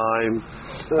proper time,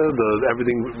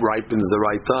 everything ripens the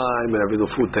right time, and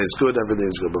the food tastes good, everything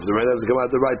is good. But if the rain doesn't come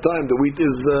out at the right time, the wheat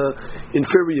is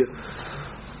inferior.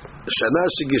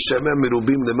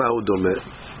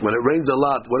 When it rains a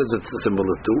lot, what is it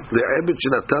similar to?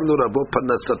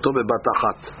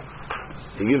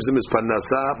 He gives him his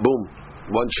parnasah, boom,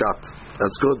 one shot.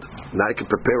 That's good. Now I can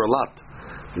prepare a lot.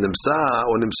 Nimsa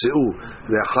or nimseu.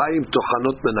 Le'chaim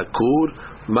tochanot menakur,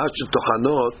 mach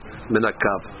tochanot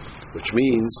menakav. Which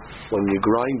means when you're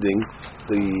grinding,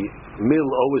 the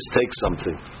mill always takes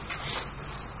something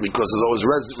because there's always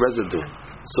residue.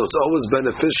 So it's always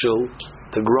beneficial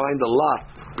to grind a lot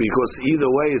because either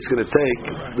way it's going to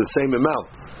take the same amount.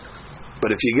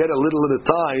 But if you get a little at a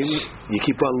time, you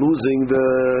keep on losing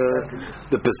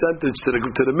the percentage to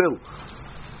the mill.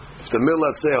 If the mill,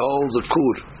 let's say, holds a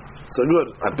kur, so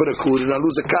good, I put a kur and I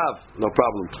lose a kav, no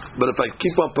problem. But if I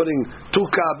keep on putting 2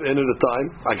 kav in at a time,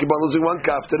 I keep on losing 1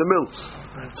 kav to the mill.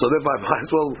 So therefore, I might as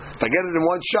well, if I get it in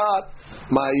one shot,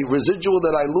 my residual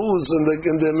that I lose in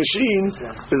the machine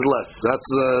is less. That's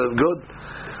good.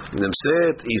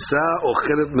 Nimset isa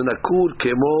ochelet menakur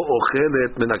kemo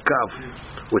ochelet menakav,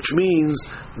 which means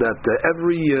that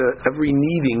every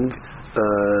kneading.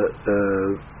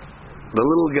 The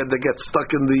little that gets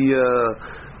stuck in the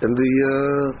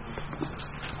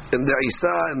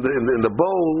isa in the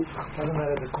bowl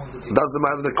doesn't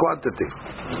matter the quantity.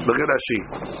 Look at Rashi.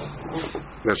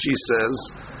 Rashi says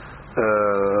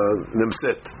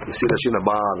nimset. You see Rashi in the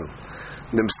bottom.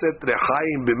 nimset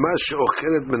rechaim b'ma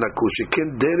she'ochelet min hakush. Shekin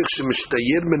derech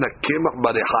shemishtayir min hakemach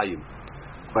b'rechaim.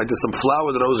 Right, there's some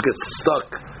flour that always gets stuck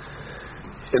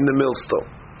in the millstone.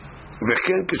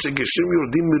 V'chen k'shegeshim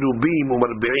yordim merubim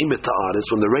u'marbe'im et ha'aretz.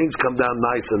 When the rains come down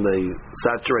nice and they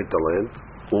saturate the land.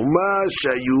 U'ma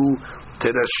shayu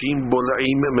terashim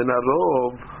bola'im min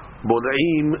harov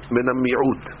bola'im min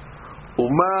hami'ut.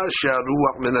 U'ma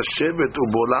she'aruach min hashevet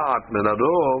u'bola'at min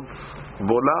harov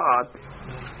bola'at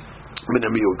min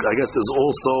hami'ut. I guess there's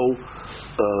also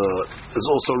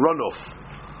runoff.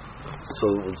 So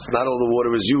it's not all the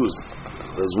water is used.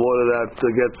 There's water that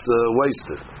gets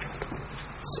wasted.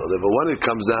 So when it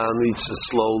comes down, it's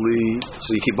slowly. So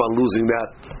you keep on losing that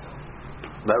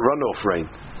runoff rain.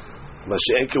 When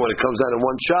it comes down in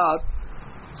one shot,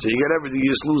 so you get everything.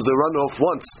 You just lose the runoff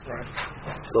once. Right.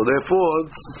 So therefore,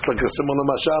 it's like a similar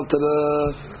mashal to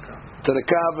the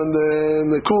kav and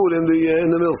the kur in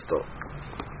the millstone.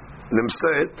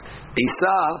 Nimset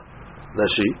Isa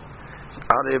Nashi.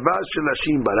 Areva shel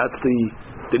hashimba. That's the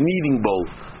the kneading bowl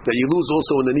that you lose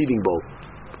also in the kneading bowl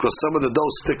because some of the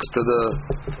dough sticks to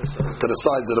the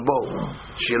sides of the bowl.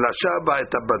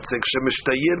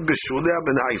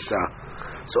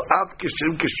 So af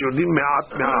kishurdim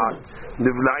me'at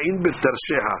nivla'in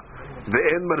b'tarsheha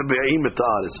ve'en marbe'im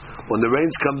et'aris. When the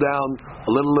rains come down a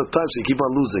little at a time, so you keep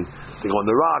on losing. They go on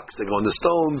the rocks, they go on the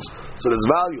stones, so it's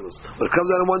valueless. But it comes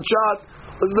down in one shot.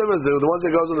 What's the difference? The ones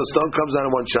that goes on the stone comes down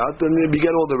in one shot, and you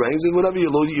get all the rains, and whatever you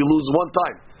lose one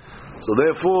time. So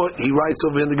therefore, he writes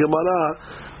over in the Gemara,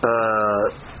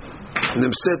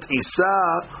 Nimset Isa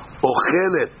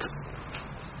ochelet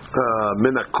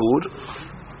min hakur,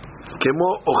 kemo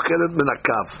ochelet min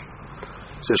hakav.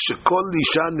 So shekol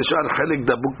lishan nishar chelek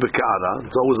dabuk bekara.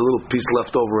 It's always a little piece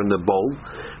left over in the bowl.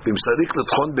 V'imsarik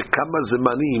l'tchon bekama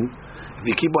zemanim. If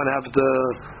you keep on having to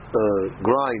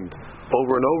grind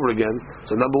over and over again,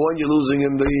 so number one you're losing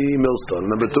in the millstone.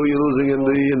 Number two you're losing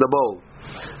in the bowl.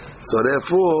 So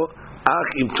therefore. But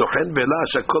if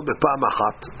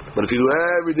you do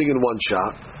everything in one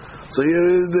shot, so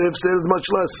the hefsed is much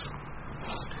less.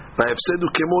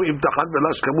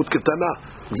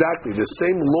 Exactly, the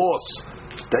same loss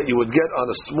that you would get on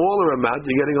a smaller amount,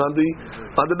 you're getting on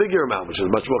the bigger amount, which is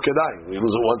much more kedai. You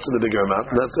lose it once in the bigger amount,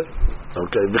 and that's it.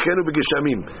 Okay.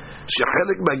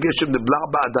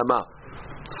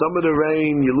 Some of the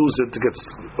rain you lose it, it gets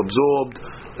absorbed,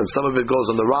 and some of it goes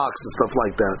on the rocks and stuff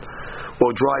like that,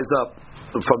 or dries up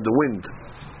from the wind.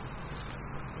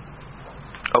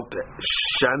 Okay.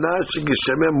 Shana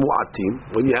shegeshamem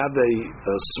mu'atim, when you have a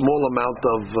small amount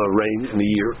of rain in a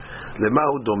year,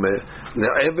 lemahu domeh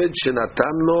le'eved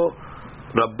shenatan lo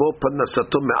rabo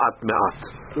parnasato me'at me'at.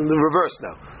 In the reverse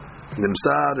now.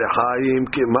 Nimsar Echaim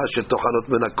Kimash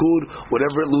Tochanot Menakur,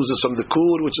 whatever it loses from the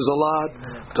kur, which is a lot,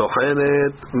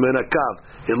 Tochanet Menakav,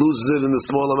 it loses it in the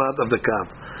small amount of the kav.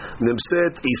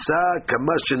 Nimset Isa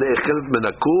Kamash Nechelet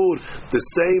Menakur, the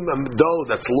same dough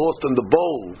that's lost in the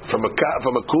bowl from a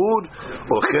kur,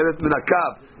 Ocheret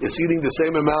Menakav, is eating the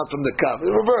same amount from the kav.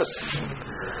 In reverse.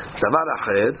 Davar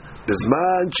Acher,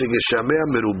 בזמן שגשמי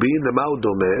המרובין למה הוא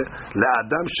דומה?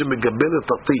 לאדם שמגבל את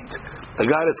הטיט. A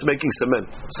guy that's making cement.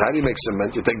 So how do you make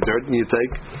cement? You take dirt and you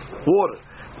take water.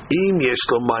 אם יש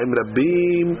לו מים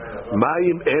רבים,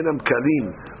 מים אינם קלים,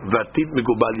 והטיט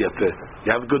מגובל יפה.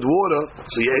 You have good water,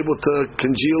 so you're able to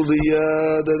congeal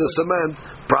the cement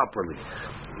properly.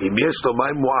 אם יש לו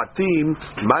מים מועטים,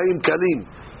 מים קלים.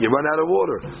 You run out of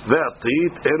water.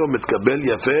 והטיט אינו מתקבל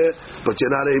יפה, but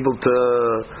you're not able to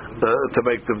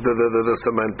make the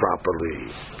cement properly.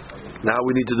 Now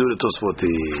we need to do the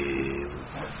Tosfotim.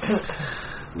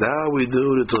 Now we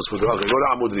do the Tosfotim. Okay, go to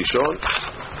Amud Rishon.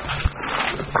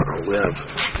 We have.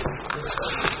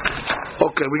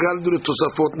 Okay, we got to do the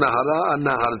Tosafot Nahara and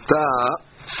Naharta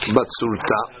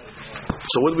Batsurta.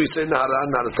 So what do we say Nahara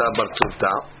and Naharta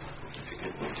Batsurta?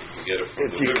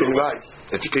 If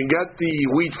you can get the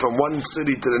wheat from one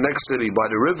city to the next city by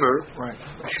the river, right,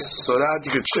 so that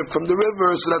you can ship from the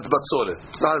river, so that's batzoret.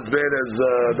 It's not as bad as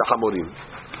the hamorim.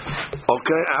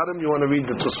 Okay, Adam, you want to read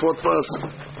the Tosfot for us?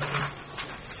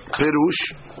 Perush,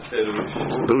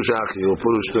 Achi, or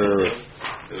Perush.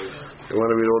 You want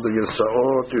to read all the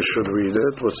Yisraot? You should read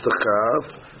it. What's the Kaf?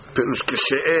 Perush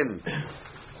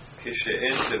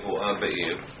כשאין תבואה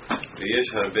בעיר ויש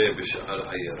הרבה בשאר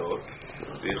עיירות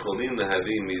ויכולים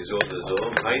להביא מזו לזו,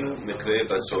 היינו מקרה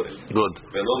בצורת. Good.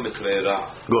 ולא מקרה רע.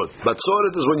 Good.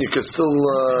 Bצורת is when you can still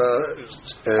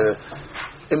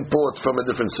import from a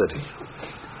different city.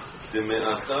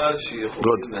 ומאחר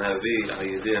שיכולים להביא על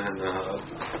ידי הנהר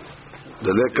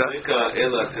דלקה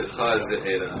אלא טרחה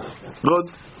זעירה. Good.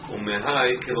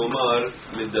 ומהי, כלומר,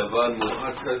 לדבר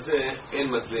מועט כזה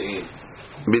אין מתלאים.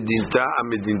 Medinta and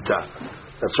Medinta.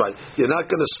 That's right. You're not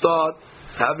going to start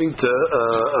having to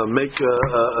make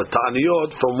a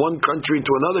Taanit from one country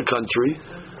to another country,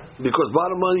 because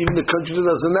bottom line, even the country that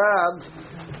doesn't have,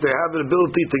 they have an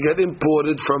ability to get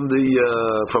imported from the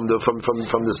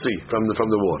sea, from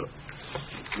the water.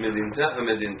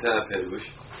 Medinta perush.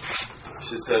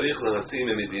 שצריך להוציא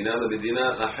ממדינה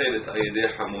למדינה אחרת על ידי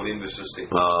חמורים וסוסים.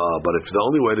 But if the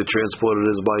only way to transport it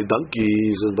is by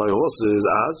donkeys and by horses,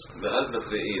 ואז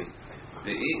מתריעים.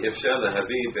 ואי אפשר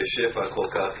להביא בשפע כל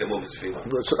כך כמו בספינה.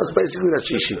 So that's basically that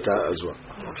shishita as well.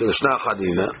 So the shna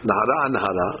chadina,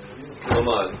 nahara.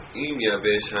 כלומר, אם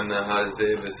יבש הנהר זה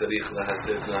וצריך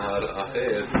להסף נהר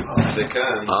אחר,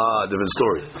 וכאן... different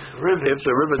story. If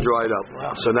the river dried up,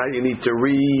 so now you need to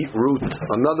reroute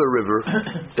another river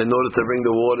in order to bring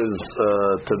the waters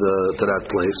to that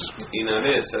place. הנה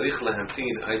צריך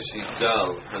להמתין עד שיגדל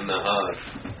הנהר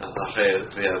האחר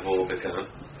ויבוא בכאן.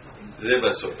 זה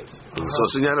בסוף. So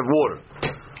it's in the water.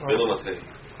 ולא מתאים.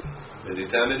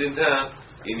 מדינתה,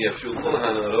 אם יפשו כל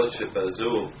הנערות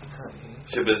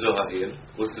שבזו העיר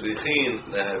וצריכים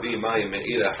להביא מים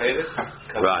מעיר אחרת.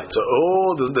 Right. So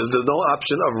there's no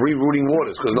option of rerouting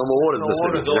waters because no more water in the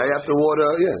city. Now you have to water.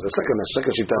 Yeah, the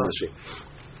second שיטה נשי.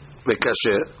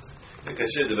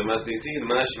 וקשה דבמתניתין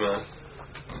משמע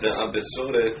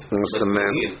דאבסורת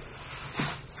מתריעין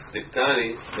דקטני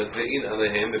מתריעין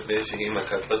עליהם מפני שהיא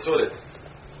מכת בצורת.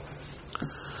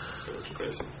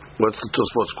 What's the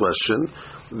Tosfot's question?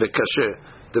 וקשה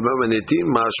דבמתניתין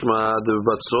משמע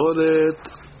דבצורת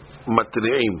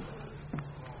מתריעים.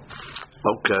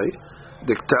 Okay.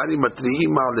 דקטני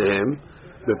מתריעים עליהם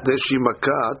מפני שהיא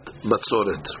מכת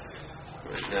בצורת.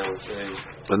 Now we're saying,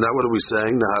 and now what are we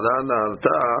saying? Nahara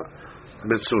naharta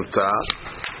Betsurta,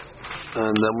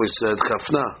 and then we said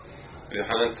Chafna.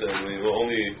 we were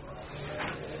only.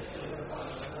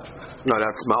 No,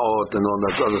 that's Ma'ot and all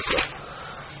that other stuff.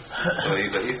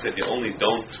 But he said you only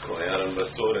don't call out on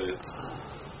Batzoret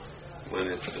when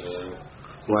it's.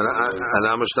 When and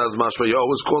Amishtas Mashma, you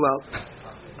always call out.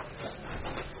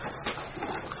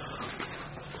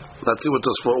 Let's see what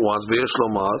this foot wants. V'yesh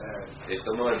lomar. יש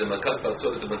לומר, דמכת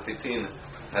בצורת במתניתין,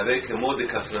 הרי כמו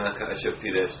דקפנה כאשר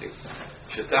פירשתי.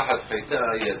 שתחת חיתה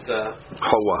יצא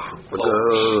חווה.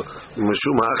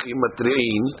 משום הכי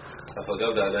מטריעין. אף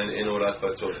אגב זה עדיין אינו רק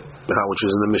בצורת. Which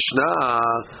is in the Mishnah,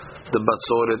 the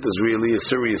batzoret is really a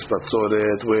serious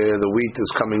batzoret where the wheat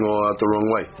is coming out the wrong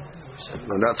way.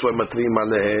 And that's why matri'im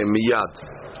alehem miyad.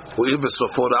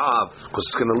 Because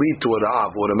it's going to lead to a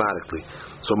ra'av automatically.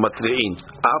 So matri'in.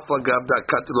 Af agav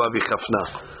da'akati lo avichafna.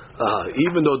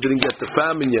 Even though it didn't get to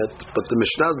famine yet, but the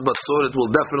Mishnah's batzoret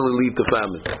will definitely lead to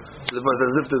famine. So it's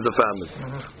as if there's a famine.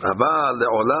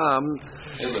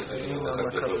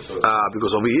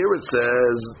 Because over here it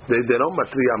says they don't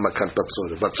matriya makan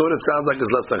batzoret. Batzoret sounds like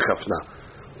it's less than chafna.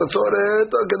 Batzoret,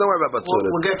 okay, don't worry about batzoret.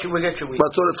 We'll get you.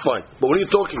 Batzoret's fine. But when are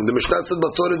you talking? The Mishnah said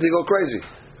batzoret, you go crazy.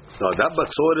 No, that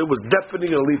batzoret was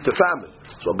definitely going to lead to famine.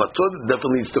 So batzoret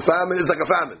definitely leads to famine. It's like a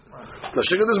famine. Now,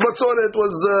 shikha this batzoret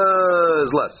was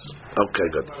less. Okay,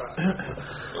 good.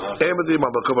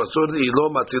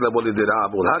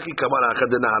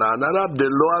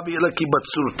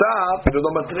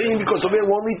 Because over here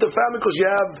won't lead to famine because you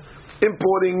have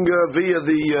importing via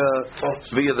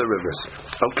the rivers.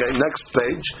 Okay, next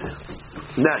page.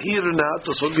 Nahirna,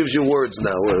 so it gives you words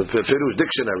now. Perush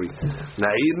dictionary.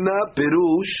 Nahirna,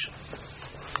 Perush.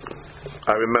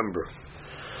 I remember.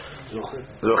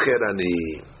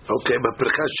 Zocherani. Okay,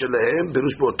 בפרחה שלהם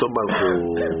פירוש באותו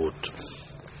מלכות.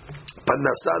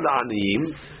 פרנסה לעניים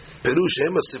פירוש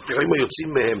הם הספיחים היוצאים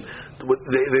מהם.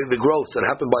 The growth that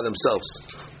happen by themselves.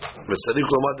 וצריך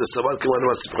לומר דסבר כמובן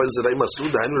הספיחים זרעים עשו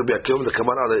דהיינו רבי עקיבא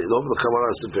ודקמר על האלום ודקמר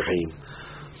על הספיחים.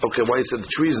 Okay, why he said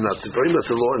the tree is not ספיחים, that's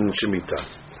the law in Shemitah.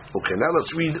 Okay, now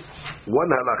let's read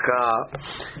one halakha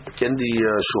in the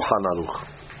Shulchan Aruch.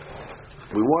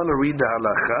 We want to read the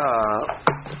halakha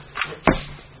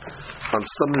on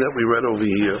something that we read over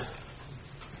here.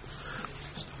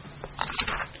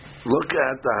 Look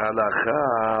at the halakha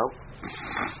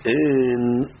in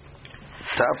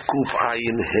Tav Kuf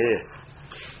Ayin He.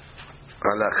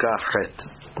 Halakha Chet.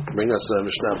 Bring us the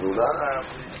Mishnah Berurah.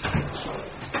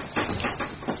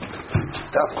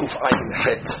 Tav Kuf Ayin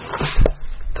Het.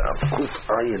 Tav Kuf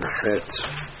Ayin Het.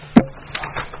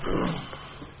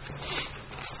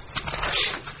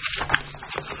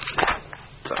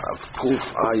 Tav Kuf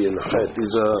Ayin Het.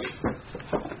 These are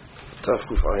Tav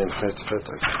Kuf Ayin Het.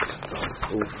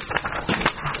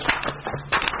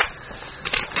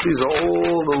 These are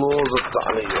all the laws of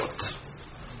Taanit.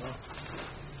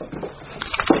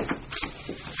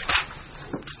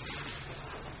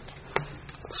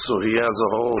 So he has a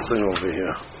whole thing over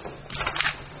here.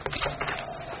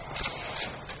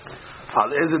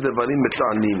 Al eze devarim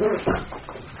mit'anim.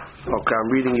 Okay, I'm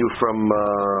reading you from.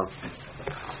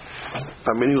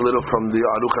 I'm reading a little from the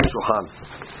Aruch HaShulchan.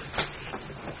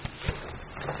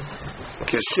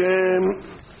 Keshem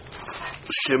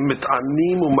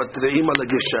שמתענים ומתרעים על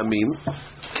הגשמים,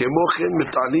 כמו כן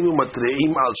מתענים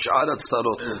ומתרעים על שאר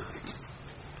הצרות.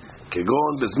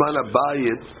 כגון בזמן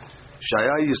הבית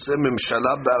שהיה יעשה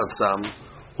ממשלה בארצם,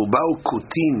 ובאו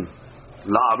כותים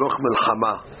לערוך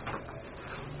מלחמה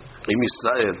עם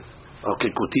ישראל.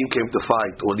 Okay, כותים came to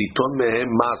fight, or ליטון מהם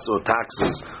מס or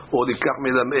taxes, or לקח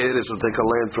מהם ארץ, or take a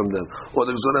land from them, or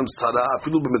לגזור להם שרה,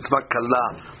 אפילו במצווה קלה,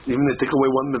 even they take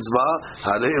away one מצווה,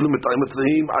 הרי אלו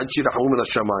מתרעים עד שירחמו מן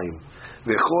השמיים.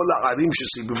 וכל הערים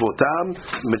שסביבותם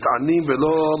מתענים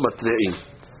ולא מתרעים.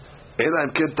 אלא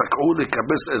אם כן תקעו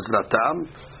לקבץ עזרתם,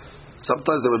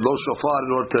 sometimes they would blow shofar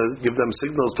in order to give them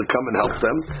signals to come and help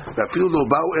them.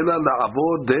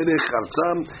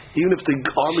 Even if the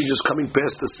army is coming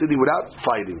past the city without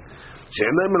fighting.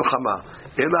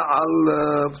 They're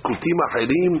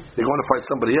going to fight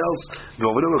somebody else.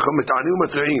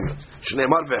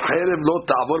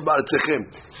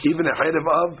 Even a חרב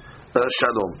of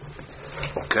shalom.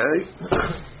 Okay?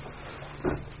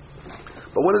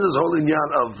 But what is this whole inyan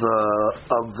of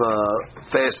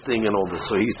fasting and all this?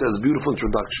 So he says, beautiful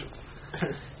introduction.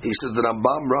 He says, the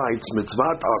Rambam writes,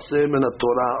 mitzvat aseh min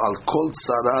Torah al kol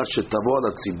tzara shetavo al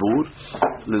hatzibur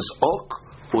liz'ok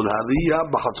ulhariyah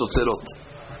b'chatzotzerot.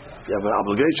 You have an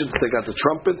obligation to take out the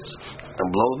trumpets and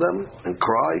blow them and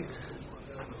cry.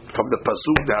 From the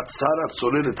pasuk, "Ve'atzara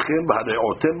tzorer etchem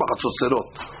v'hare'otem b'chatzotzerot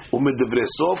u'medivre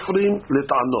sofrim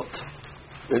l'ta'anot."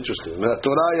 Interesting. In the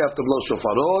Torah, you have to blow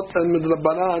shofarot, and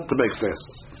midrabanan to make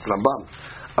fasts. It's Rambam.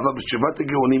 אבל בתשובת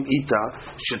הגאונים איתה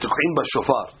שתוקעים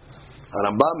בשופר.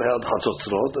 הרמב"ם held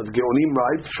חצוצרות, הגאונים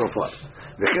right שופר.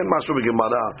 וכן משהו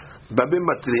בגמרא, במה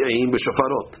מתריעים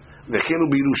בשופרות. וכן הוא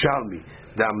בירושלמי.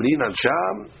 ואמרינן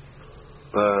שם,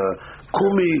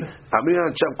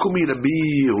 קומי רבי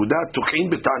יהודה תוקעים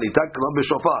בתעניתה כלום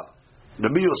בשופר.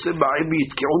 רבי יוסף בעבי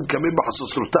יתקעון כמה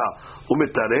בחסוסרותה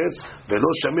ומתרץ ולא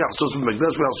שמי חסוס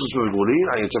במקדש וחסוס במגבולין.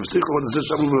 אני שמסיק עוד זה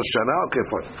שאמרו בראש שנה, אוקיי,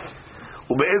 פיין.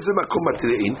 ובאיזה מקום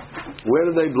מתריעים? Where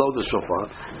do they blow the shofar?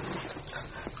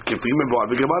 כפי מבואר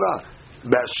בגמרא,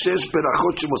 בשש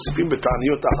ברכות שמוסיפים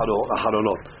בתעניות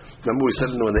האחרונות. Remember we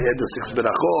said in the end of 6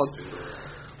 ברכות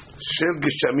של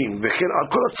גשמים וכן על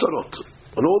כל הצרות.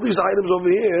 And all these items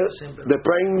over here, they're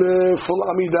praying the full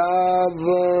Amidah of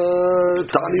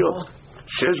Taanit.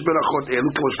 6 ברכות אלו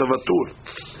כמו שבטור.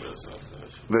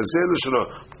 וזה לשונו,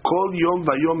 כל יום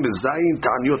ויום מזין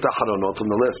תעניות האחרונות, on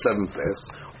the last 7 fasts,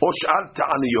 או שאר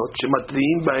תעניות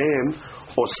שמתריעים בהם,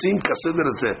 עושים כסדר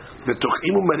הזה,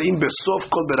 ותוקעים ומראים בסוף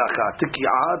כל ברכה,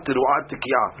 תקיעה, תרועה,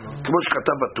 תקיעה, כמו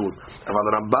שכתב בטור. אבל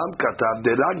הרמב"ם כתב,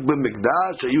 דרק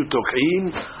במקדש היו תוקעים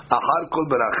אחר כל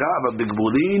ברכה, אבל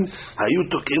בגבולין היו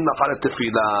תוקעים אחר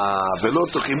התפילה, ולא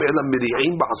תוקעים אלא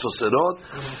מריעים בחסוסרות,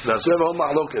 ועשו מאוד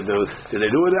מחלוקת.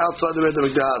 תדעו את זה outside the בית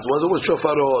המקדש, what is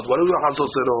שופרות, what is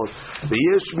החסוסרות,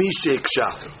 ויש מי שהקשה.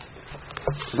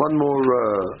 One more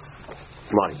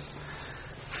line.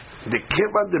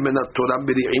 דכיוון דמן התורה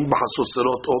מריעים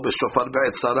בחסוסרות או בשופר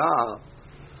בעת צרה,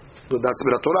 that's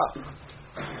מן התורה.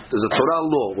 There's a Torah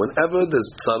law. Whenever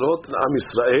there's tzarot in Am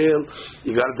Yisrael,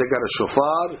 you got to take out a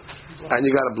shofar and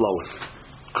you got to blow it.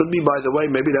 Could be, by the way,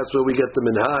 maybe that's where we get the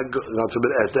minhag, God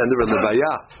forbid, at the end of the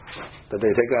Levaya, that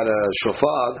they take out a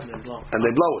shofar and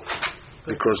they blow it.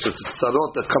 Because it's tzarot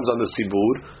that comes on the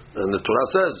Sibur, and the Torah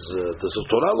says, there's a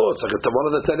Torah law, it's like a one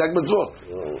of the 10 mitzvot.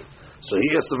 So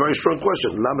he asked a very strong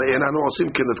question. Lama enanu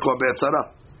osim kinetko be'etzara?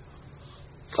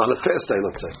 On a fast day,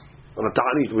 let's say. On a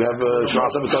Taanit, we have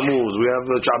Sha'asa B'Tamuz, we have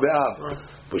Sha'ab B'Av.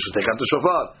 We should take out the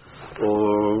shofar.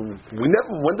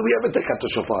 When do we ever take out the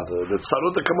shofar? The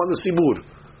tzarot that come on the Sibur.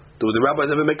 Do the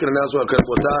rabbis ever make an announcement?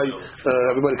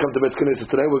 Everybody come to Bet Knesset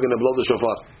today, we're going to blow the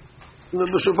shofar.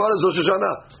 The shofar is Rosh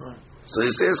Hashanah. So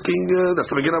he's asking, that's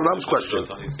the beginning of Ram's question.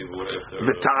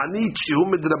 The Taanit shehu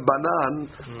midrabanan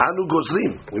anu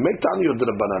gozlim. We make Taanit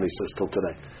midrabanan, he says, till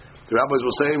today. The rabbis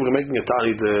will say, we're making a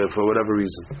Taanit for whatever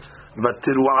reason. But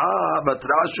Tiru'ah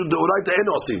shu de'oraita en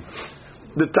osim.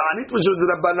 The Taanit was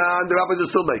midrabanan, the rabbis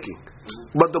are still making.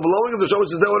 But the blowing of the shofar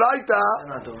is de'oraita,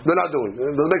 they're not doing.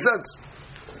 It doesn't make sense.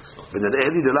 But the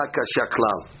Eli de la kasha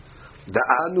klal. The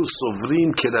anu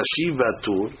sovrim kedashi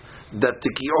vatur. that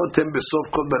תקיעות הם בסוף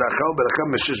כל ברכה וברכה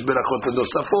משש ברכות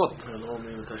הנוספות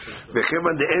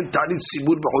וכיוון דאין תענית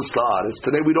ציבור בחוץ לארץ.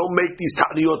 Today we don't make these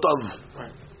תעניות of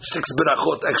 6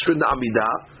 ברכות extra in the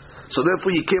עמידה, so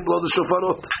therefore you can't blow the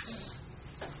shofarot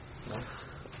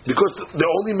because they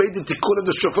only made the tikkun of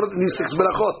the shofarot in these 6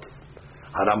 ברכות.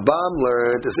 Rambam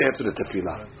learned this after the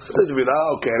tefillah.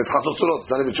 Okay, it's chasotzorot,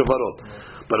 it's not even shofarot,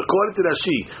 but according to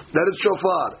Rashi that it's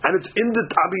shofar and it's in the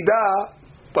עמידה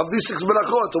of these 6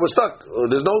 berachot, so we're stuck.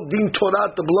 There's no din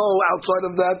Torah to blow outside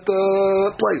of that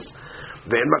place.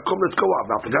 Ve'en makom letkoa.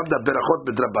 Now, forget that berachot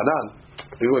b'drabanan.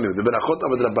 The berachot of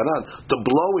b'drabanan. The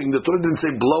blowing, the Torah didn't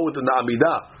say blow it in the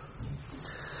Amidah.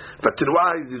 But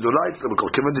Tiru'ah is the right.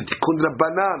 Given the tikkun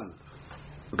drabanan.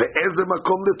 Ve'eze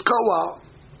makom letkoa.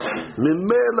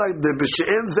 Mimela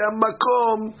b'she'en ze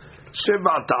makom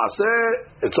sheva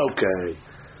ta'aseh. It's okay.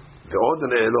 ועוד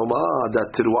נאלומה,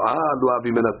 דתרועה לא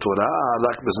אבי מן התורה,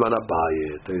 רק בזמן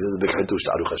הבית. זה בחידוש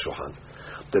תערוך השולחן.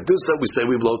 That this that we say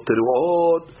we blow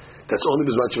תרועות, that's only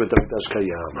בזמן שבית המקדש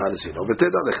קיים. הלסינו.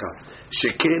 ותדע לך,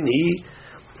 שכן היא,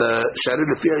 שהרי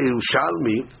לפי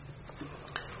הירושלמי,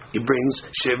 he brings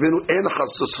Shevenu en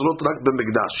Chasosrot rak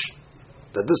b'mikdash.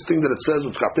 That this thing that it says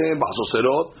Utchatem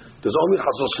b'Chasosrot, there's only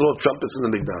Chasosrot trumpets in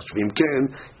the Mikdash. V'imken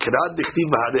Kirat dichtiv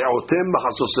v'hadeotem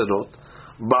b'Chasosrot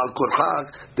ba'al korchach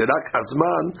derak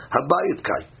azman habayit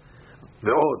kai.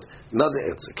 ועוד, another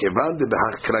answer, כיוון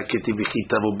דבהקרא כתיב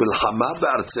וכתבו מלחמה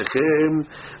בארצכם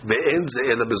ואין זה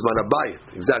אלא בזמן הבית.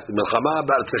 Exactly, מלחמה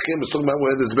בארצכם is talking about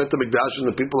where there's בית המקדש and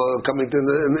the people are coming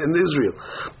in Israel.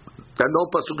 And no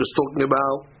pasuk is talking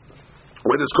about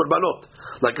where there's korbanot.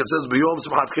 Like it says, ביום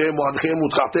שמחתכם מועדכם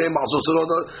ותחתם מעשוסרות.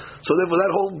 So therefore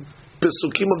that whole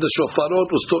pasukim of the shofarot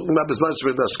was talking about בזמן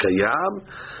שמקדש קיים.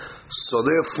 So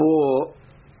therefore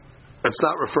it's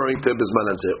not referring to בזמן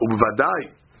הזה.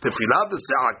 ובוודאי Tefillah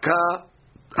v'ze'aka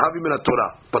havi min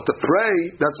Torah, but to pray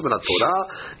that's min Torah.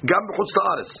 Gam b'chutz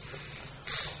la'aretz,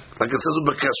 like it says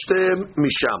u'bekashtem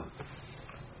misham.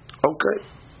 Okay,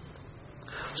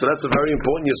 so that's a very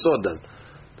important yesod then.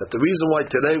 That the reason why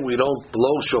today we don't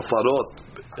blow shofarot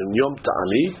in Yom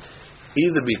Taanit,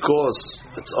 either because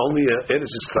it's only a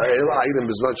Eretz Yisrael item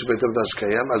b'zman shebeit Mikdash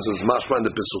kayam as is mashma in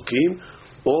the Pesukim,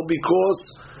 or because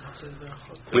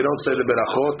we don't say the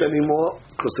berachot anymore,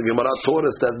 because the Gemara taught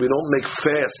us that we don't make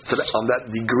fast on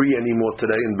that degree anymore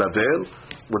today in Bavel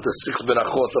with the 6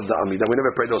 berachot of the Amidah. We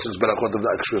never pray those 6 berachot of the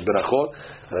actual berachot.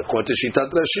 According to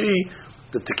Shitat Rashi,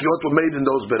 the tikiyot were made in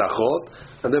those berachot,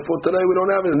 and therefore today we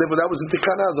don't have it. And therefore that was in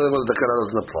Tikana, so that was the Tikana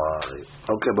doesn't apply.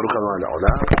 Okay, Baruch Adonai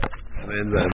Le'olam. Amen.